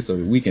specifically so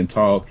that we can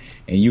talk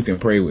and you can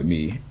pray with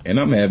me. And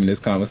I'm having this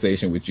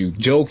conversation with you,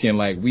 joking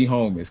like we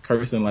homies,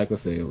 cursing like a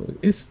sailor.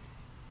 It's,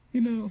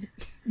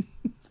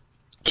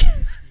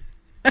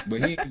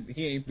 but he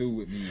ain't through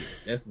with me yet.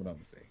 That's what I'm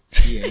gonna say.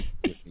 He ain't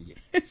through with me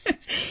yet.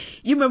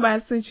 You remember I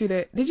sent you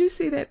that? Did you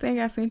see that thing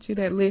I sent you,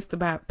 that list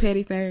about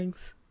petty things?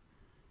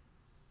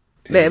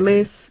 That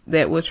list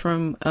that was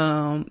from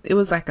it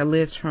was like a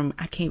list from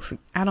I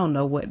don't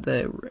know what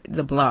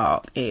the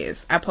blog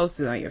is. I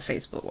posted it on your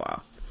Facebook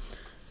wall.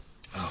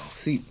 Oh,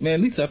 see, man,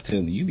 at least I'm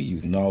telling you be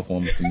using all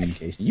forms of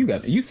communication.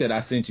 You said I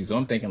sent you, so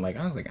I'm thinking like,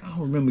 I was like, I don't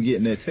remember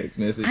getting that text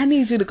message. I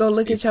need you to go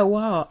look at your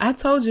wall. I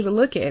told you to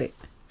look at it.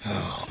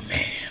 Oh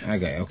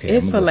man, okay.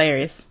 It's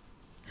hilarious.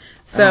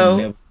 So I'll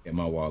never get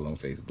my wall on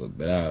Facebook,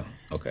 but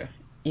okay.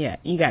 Yeah,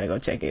 you gotta go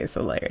check it. It's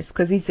hilarious.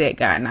 Because he said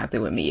God not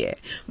through with me yet.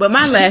 But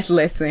my last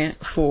lesson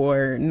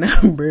for my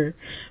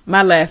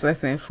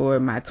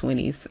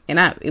 20s, and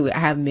I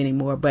haven't many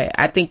more, but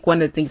I think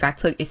one of the things I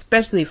took,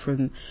 especially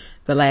from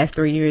the last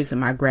 3 years of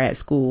my grad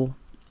school,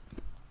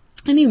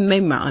 and even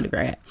maybe my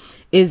undergrad,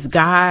 is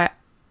God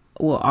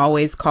will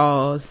always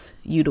cause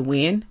you to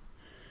win.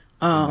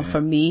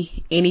 For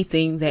me,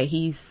 anything that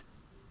he's,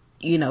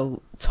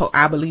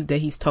 I believe that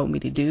he's told me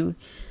to do,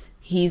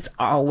 he's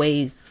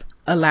always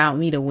allowed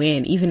me to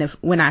win, even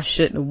when I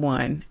shouldn't have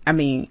won. I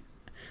mean,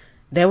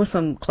 there were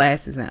some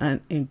classes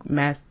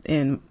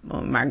in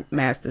my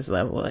master's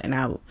level,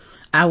 and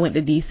I went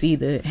to DC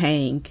to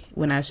hang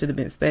when I should have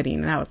been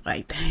studying, and I was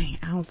like, dang,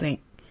 I don't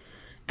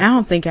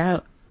think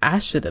I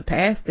should have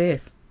passed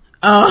this.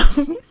 But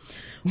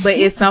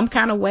in some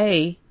kind of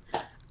way,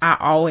 I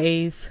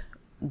always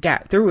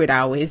got through it. I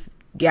always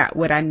got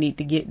what I need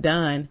to get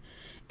done.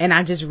 And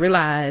I just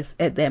realized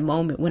at that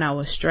moment when I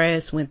was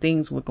stressed, when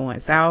things were going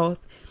south,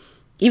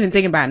 even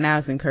thinking about it now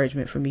is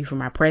encouragement for me for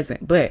my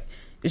present. But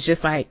it's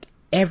just like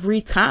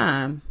every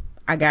time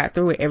I got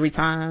through it, every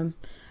time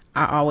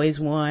I always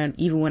won,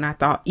 even when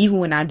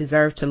I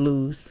deserved to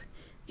lose,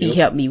 he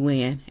helped me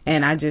win.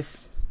 And I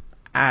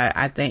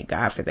thank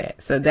God for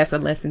that. So that's a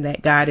lesson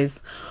that God is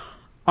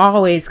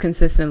always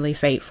consistently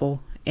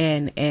faithful.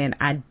 And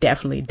I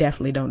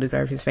definitely don't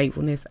deserve his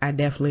faithfulness. I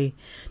definitely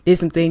did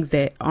some things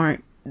that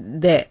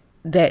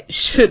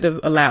should have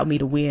allowed me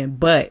to win.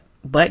 But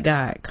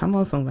God, come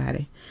on,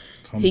 somebody.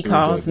 He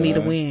calls me to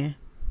win.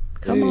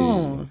 Come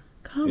on.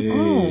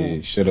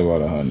 Should have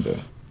bought a Honda.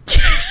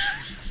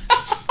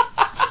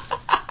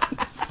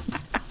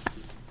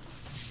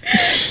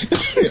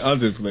 I'm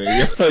just playing.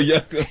 I'm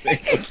just playing.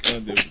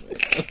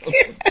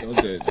 Don't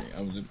judge me.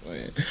 I'm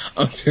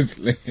just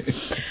playing.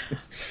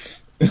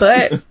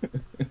 But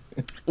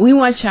we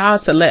want y'all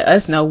to let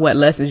us know what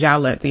lessons y'all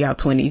learned through y'all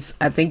 20s.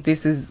 I think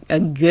this is a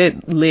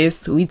good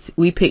list.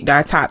 We picked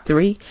our top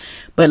 3,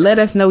 but let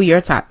us know your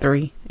top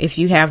 3. If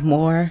you have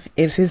more,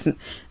 if it's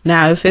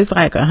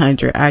like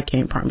 100, I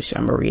can't promise you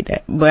I'm gonna read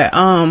that. But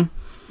I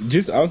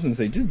was gonna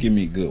say, just give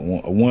me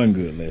one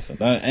good lesson.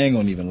 I ain't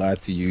gonna even lie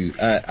to you.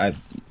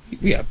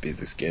 We got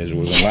busy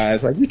schedules and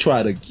lives. Like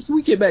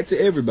we get back to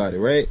everybody,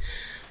 right?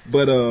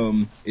 But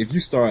if you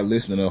start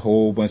listening to a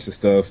whole bunch of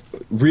stuff,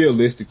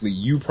 realistically,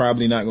 you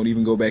probably not gonna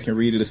even go back and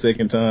read it a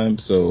second time.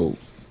 So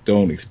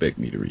don't expect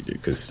me to read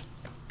it, cause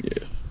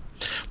yeah.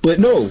 But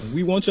no,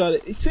 we want y'all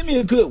to send me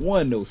a good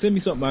one though. Send me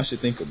something I should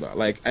think about.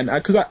 Like, and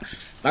I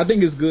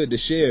think it's good to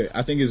share.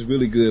 I think it's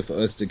really good for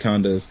us to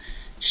kind of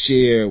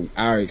share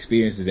our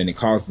experiences, and it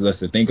causes us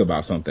to think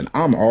about something.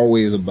 I'm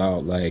always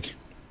about like,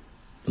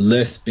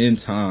 let's spend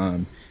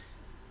time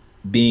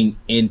being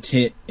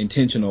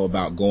intentional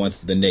about going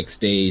to the next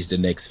stage, the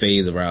next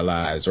phase of our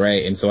lives,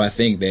 right? And so I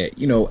think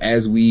that,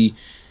 as we,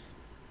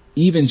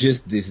 even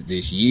just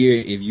this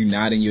year, if you're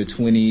not in your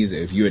 20s,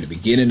 if you're at the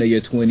beginning of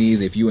your 20s,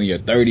 if you're in your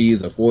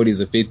 30s or 40s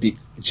or 50s,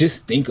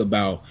 just think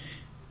about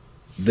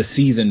the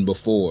season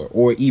before,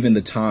 or even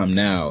the time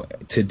now,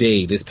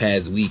 today, this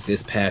past week,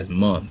 this past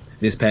month,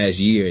 this past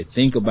year.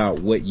 Think about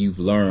what you've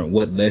learned,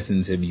 what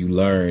lessons have you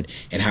learned,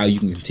 and how you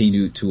can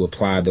continue to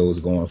apply those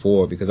going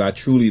forward. Because I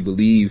truly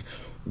believe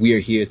we are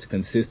here to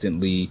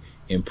consistently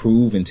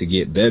improve and to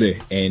get better.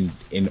 And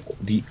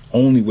the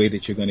only way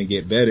that you're going to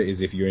get better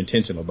is if you're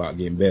intentional about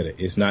getting better.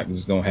 It's not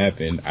just going to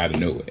happen out of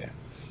nowhere.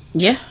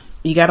 Yeah,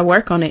 you got to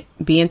work on it.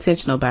 Be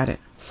intentional about it.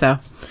 So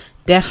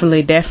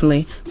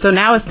definitely. So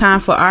now it's time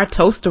for our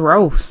toast to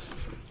roast.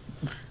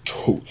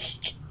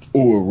 Toast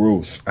or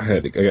roast. I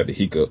got the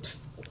hiccups.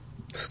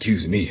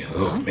 Excuse me.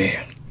 Oh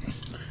man.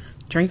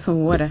 Drink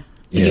some water.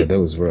 Yeah, that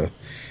was rough.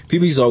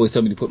 People used to always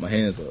tell me to put my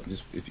hands up.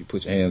 Just if you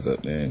put your hands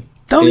up, man.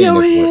 Throw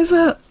your hands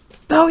up.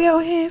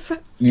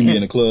 You be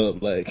in the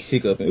club like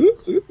hiccup and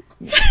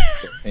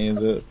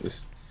hands up.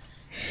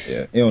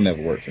 It don't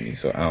never work for me,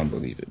 so I don't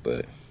believe it.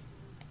 But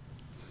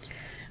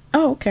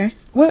oh, okay.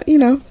 Well,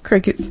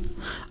 crickets.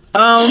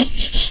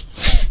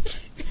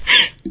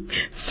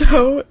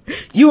 So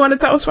you want to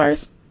toast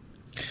first?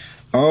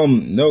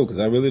 No, because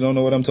I really don't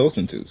know what I'm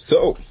toasting to.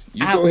 So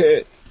you go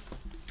ahead.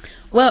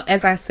 Well,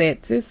 as I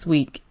said, this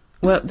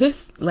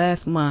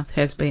last month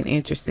has been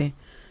interesting.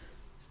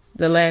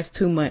 The last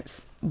 2 months,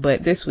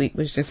 but this week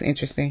was just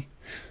interesting.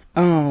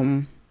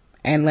 And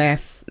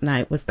last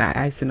night was the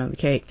icing on the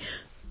cake.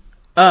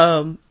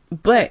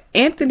 But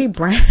Anthony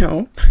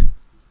Brown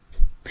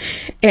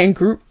and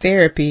Group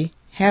Therapy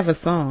have a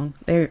song.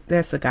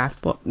 There's a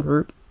gospel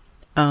group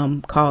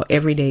called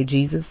Everyday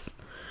Jesus,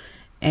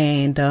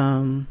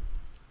 and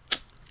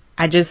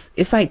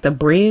it's like the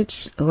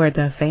bridge or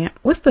the vamp.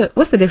 What's the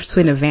difference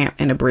between a vamp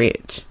and a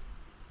bridge?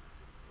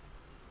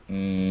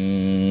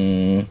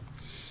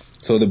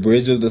 So the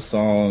bridge of the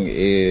song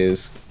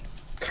is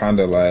kind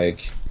of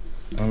like,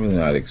 I don't really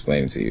know how to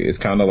explain it to you. It's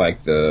kind of like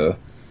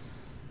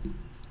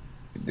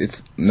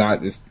it's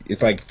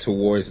like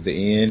towards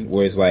the end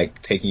where it's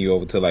like taking you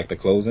over to like the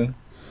closing.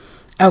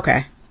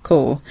 Okay,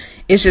 cool.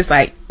 It's just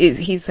like,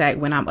 he's like,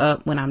 when I'm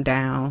up, when I'm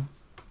down,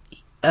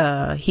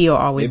 he'll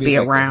always be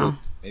around.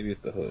 Maybe it's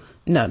the hook.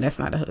 No, that's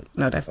not the hook.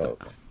 No, that's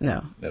okay.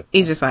 No.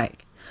 It's just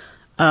like,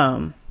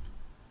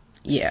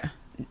 yeah,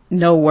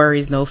 no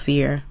worries, no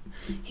fear.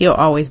 He'll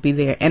always be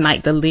there. And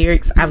like the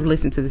lyrics, I've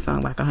listened to the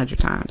song like 100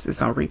 times.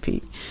 It's on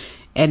repeat.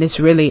 And it's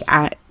really,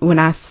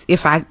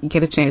 if I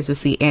get a chance to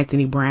see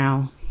Anthony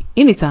Brown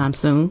anytime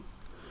soon,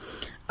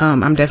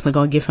 I'm definitely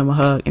going to give him a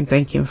hug and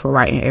thank him for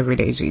writing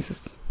Everyday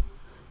Jesus.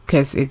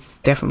 Because it's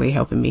definitely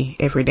helping me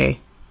every day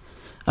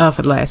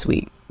for the last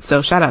week.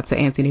 So shout out to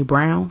Anthony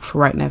Brown for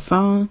writing that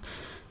song.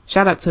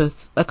 shout out to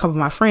a couple of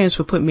my friends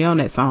for putting me on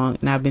that song,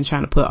 and I've been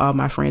trying to put all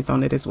my friends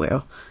on it as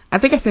well. I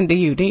think I sent it to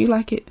you. Didn't you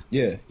like it?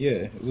 Yeah,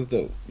 it was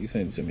dope. You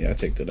sent it to me. I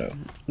checked it out.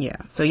 Yeah,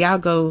 so y'all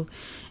go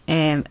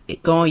on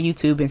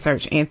YouTube and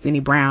search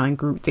Anthony Brown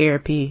Group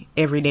Therapy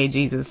Everyday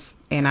Jesus,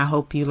 and I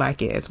hope you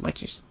like it as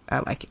much as I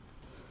like it.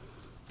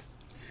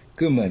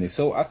 Good money.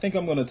 So I think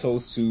I'm going to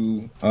toast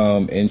to,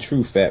 in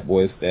true fat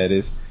boy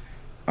status,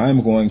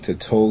 I'm going to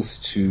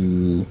toast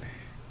to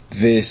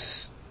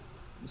this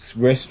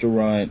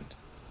restaurant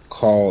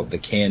called The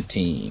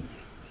Canteen.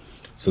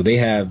 So they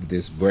have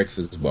this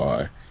breakfast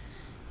bar,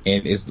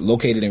 and it's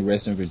located in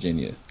Reston,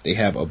 Virginia. They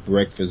have a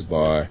breakfast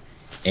bar,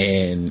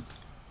 and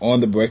on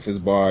the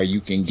breakfast bar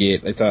you can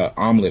get, it's an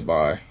omelet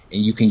bar,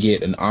 and you can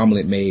get an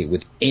omelet made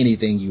with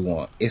anything you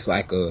want. It's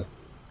like a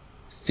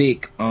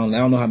thick omelet. I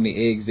don't know how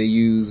many eggs they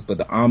use, but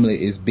the omelet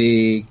is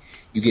big.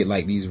 You get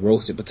like these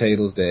roasted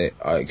potatoes that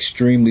are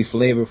extremely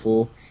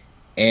flavorful,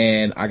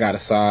 and I got a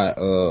side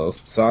of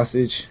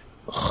sausage.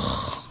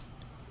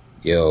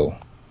 Yo,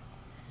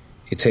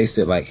 it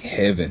tasted like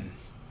heaven.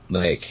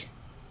 Like,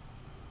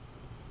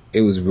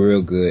 it was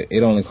real good.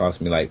 It only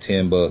cost me like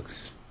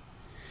 $10.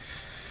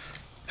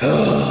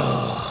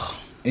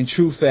 In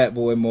true fat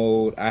boy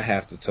mode, I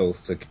have to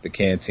toast to The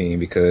Canteen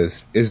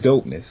because it's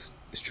dopeness.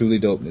 It's truly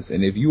dopeness.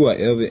 And if you are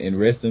ever in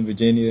Reston,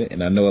 Virginia,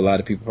 and I know a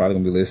lot of people probably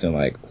gonna be listening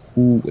like,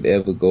 who would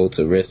ever go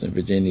to Reston,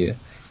 Virginia?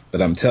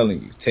 But I'm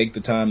telling you, take the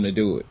time to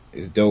do it.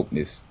 It's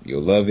dopeness.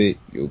 You'll love it.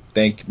 You'll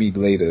thank me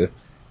later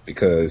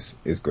because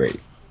it's great.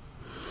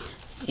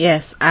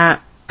 Yes,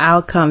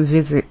 I'll come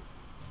visit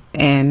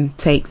and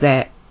take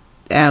that.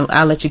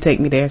 I'll let you take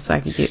me there so I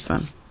can get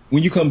some.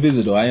 When you come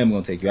visit, though, I am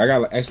going to take you.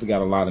 I actually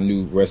got a lot of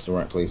new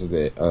restaurant places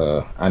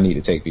that I need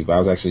to take people. I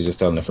was actually just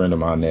telling a friend of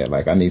mine that,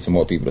 like, I need some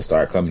more people to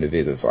start coming to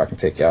visit so I can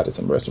take you out to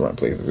some restaurant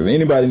places. If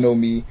anybody know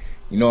me,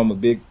 you know I'm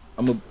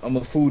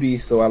a foodie,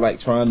 so I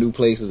like trying new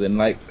places and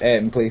like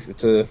adding places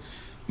to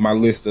my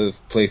list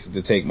of places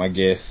to take my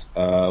guests.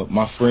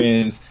 My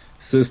friend's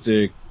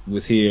sister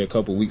was here a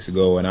couple weeks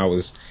ago, and I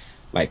was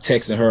like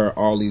texting her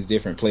all these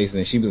different places,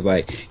 and she was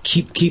like,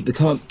 keep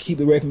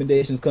the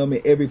recommendations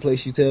coming. Every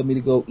place you tell me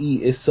to go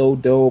eat is so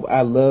dope.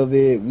 I love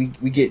it. We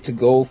get to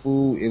go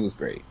food. It was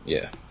great.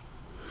 Yeah.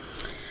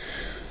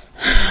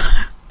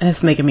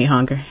 That's making me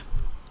hungry.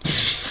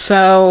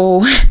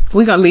 So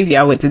we're gonna leave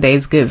y'all with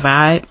today's good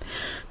vibe.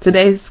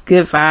 Today's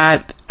good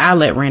vibe, I'll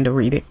let Randall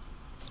read it.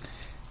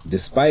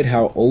 Despite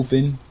how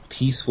open,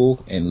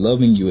 peaceful, and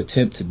loving you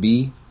attempt to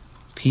be,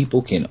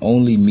 people can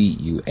only meet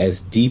you as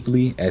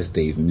deeply as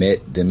they've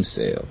met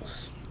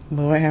themselves.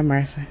 Lord have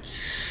mercy.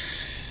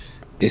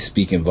 It's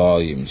speaking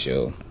volumes,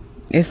 yo.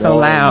 It's so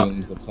loud.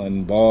 Volumes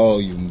upon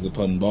volumes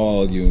upon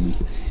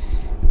volumes.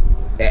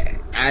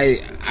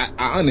 I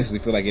honestly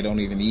feel like it don't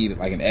even need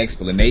like an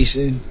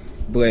explanation,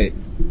 but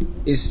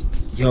it's,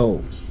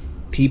 yo,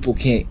 people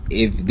can't,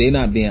 if they're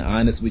not being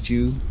honest with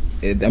you,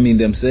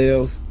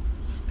 themselves,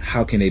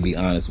 how can they be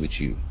honest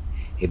with you?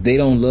 If they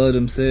don't love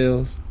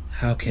themselves,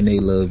 how can they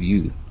love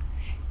you?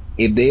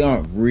 If they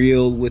aren't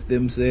real with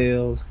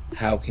themselves,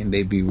 how can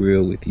they be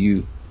real with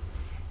you?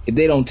 If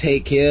they don't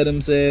take care of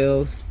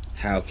themselves,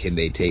 how can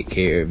they take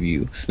care of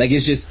you? Like,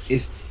 if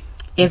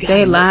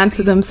they lying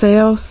to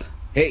themselves,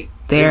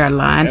 they're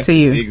lying to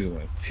you. Biggest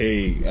one.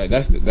 Hey,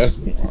 that's probably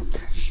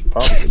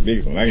the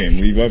biggest one. I can't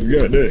believe I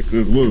forgot that.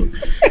 Cause look,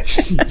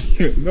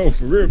 no,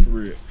 for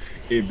real.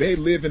 If they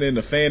living in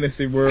a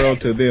fantasy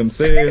world to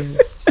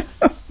themselves,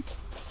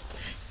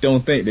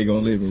 don't think they're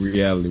gonna live in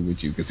reality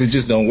with you, because it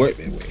just don't work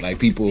that way. Like,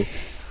 people,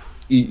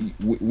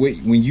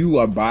 when you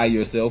are by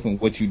yourself and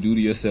what you do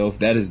to yourself,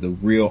 that is the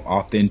real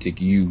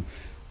authentic you,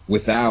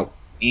 without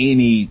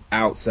any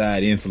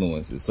outside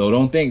influences. So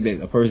don't think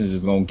that a person is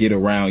just gonna get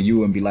around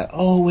you and be like,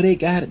 oh, well, they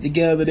got it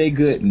together, they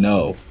good.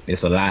 No,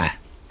 it's a lie.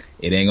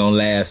 It ain't gonna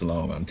last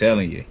long. I'm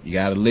telling you. You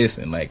gotta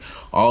listen. Like,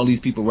 all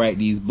these people write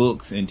these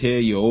books and tell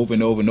you over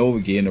and over and over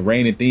again, the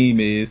reigning theme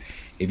is,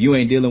 if you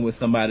ain't dealing with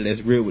somebody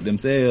that's real with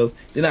themselves,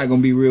 they're not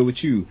gonna be real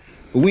with you.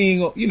 But we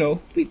ain't gonna,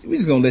 we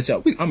just gonna let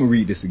y'all, I'm gonna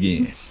read this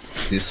again.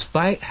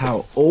 Despite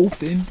how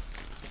open,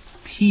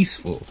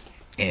 peaceful,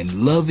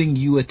 and loving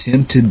you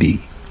attempt to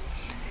be,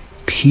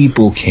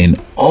 people can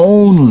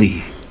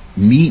only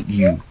meet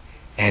you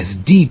as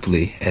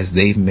deeply as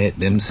they've met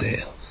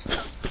themselves.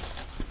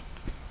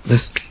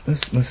 Let's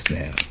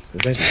now.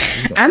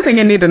 I think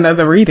I need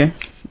another reading.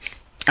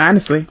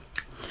 Honestly,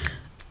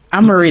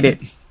 I'm gonna read it.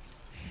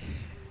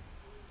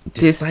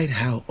 Despite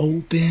how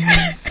open,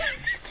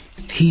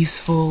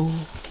 peaceful,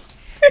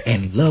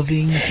 and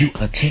loving you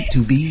attempt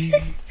to be,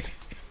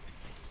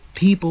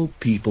 people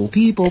can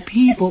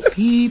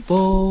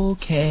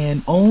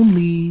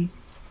only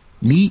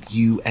meet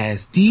you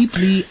as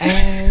deeply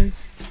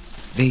as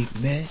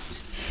they've met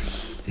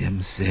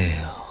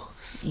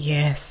themselves.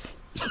 Yes.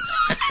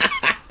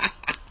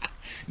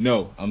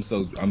 No, I'm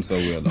so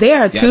real.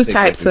 There are two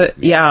types of,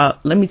 y'all,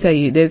 let me tell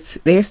you,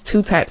 there's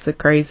two types of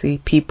crazy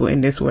people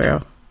in this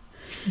world.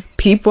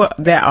 People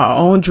that are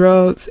on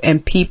drugs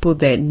and people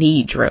that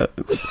need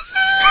drugs.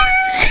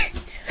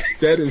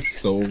 That is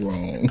so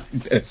wrong.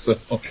 That's so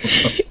wrong.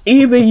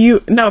 Either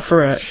you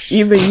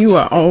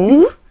are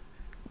on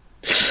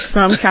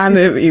some kind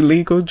of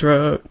illegal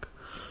drug,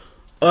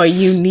 or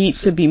you need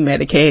to be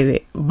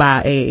medicated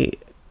by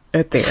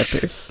a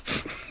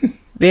therapist.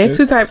 There are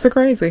two types of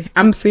crazy.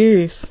 I'm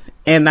serious.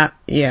 And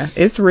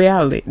it's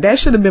reality. That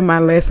should have been my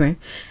lesson.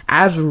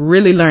 I've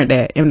really learned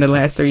that in the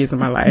last 3 years of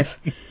my life.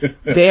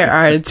 There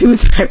are two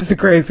types of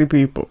crazy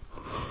people.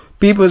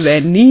 People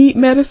that need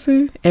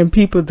medicine, and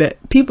people that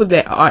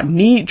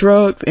need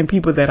drugs, and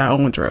people that are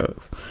on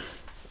drugs.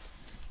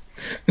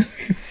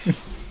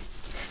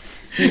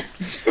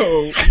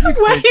 So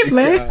why you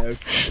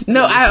laugh?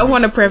 No, I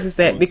want to preface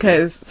that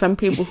because some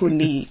people who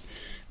need,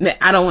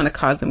 I don't want to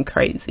call them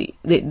crazy.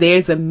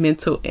 There's a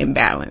mental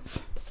imbalance.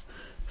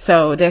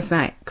 So that's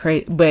not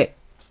crazy, but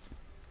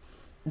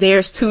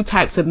there's two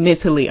types of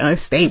mentally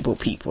unstable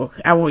people.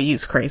 I won't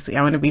use crazy.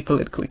 I want to be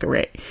politically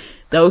correct.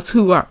 Those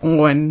who are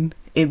on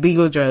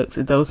illegal drugs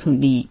and those who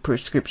need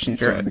prescription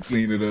drugs. Trying to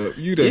clean it up.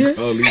 You done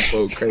call these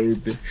folks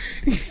crazy.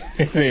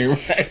 That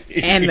ain't right.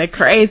 And the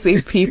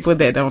crazy people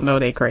that don't know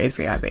they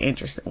crazy are the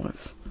interesting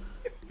ones.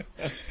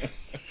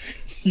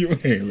 You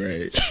ain't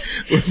right.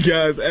 Well,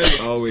 guys,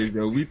 as always,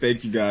 bro, we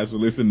thank you guys for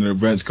listening to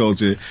Brunch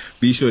Culture.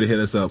 Be sure to hit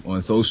us up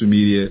on social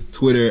media,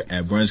 Twitter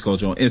at Brunch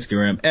Culture, on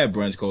Instagram at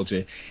Brunch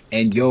Culture.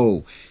 And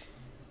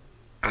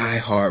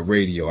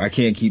iHeartRadio. I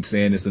can't keep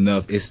saying this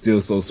enough. It's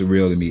still so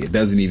surreal to me. It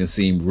doesn't even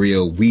seem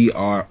real. We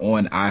are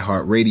on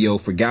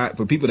iHeartRadio.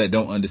 For people that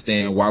don't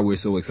understand why we're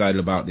so excited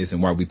about this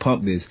and why we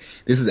pump this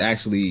is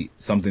actually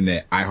something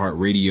that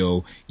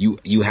iHeartRadio,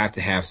 you have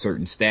to have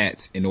certain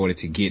stats in order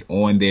to get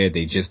on there.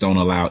 They just don't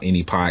allow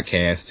any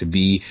podcast to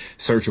be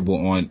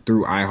searchable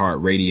through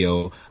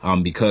iHeartRadio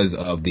because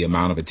of the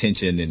amount of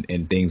attention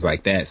and things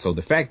like that. So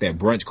the fact that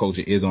Brunch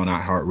Culture is on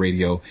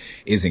iHeartRadio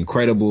is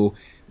incredible.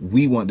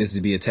 We want this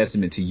to be a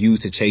testament to you,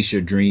 to chase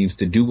your dreams,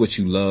 to do what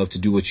you love, to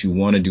do what you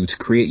want to do, to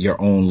create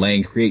your own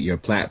lane, create your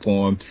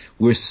platform.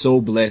 We're so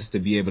blessed to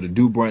be able to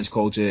do Brunch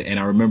Culture. And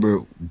I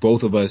remember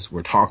both of us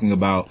were talking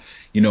about,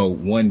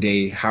 one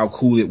day how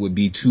cool it would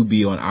be to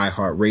be on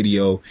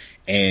iHeartRadio,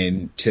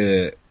 and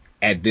to,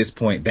 at this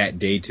point, that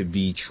day to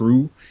be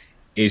true.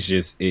 It's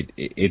just,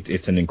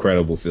 it's an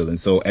incredible feeling.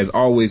 So as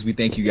always, we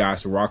thank you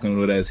guys for rocking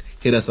with us.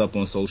 Hit us up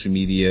on social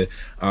media.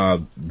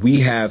 We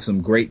have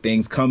some great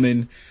things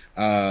coming.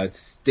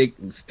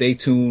 Stay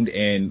tuned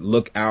and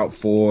look out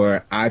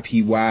for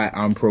IPY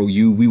I'm Pro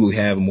You. We will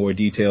have more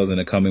details in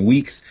the coming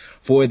weeks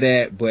for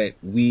that, but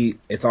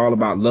it's all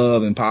about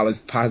love and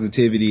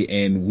positivity,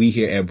 and we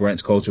here at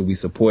Brunch Culture, we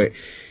support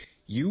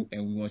you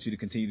and we want you to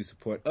continue to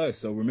support us.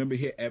 So remember,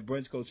 here at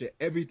Brunch Culture,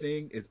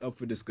 everything is up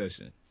for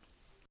discussion.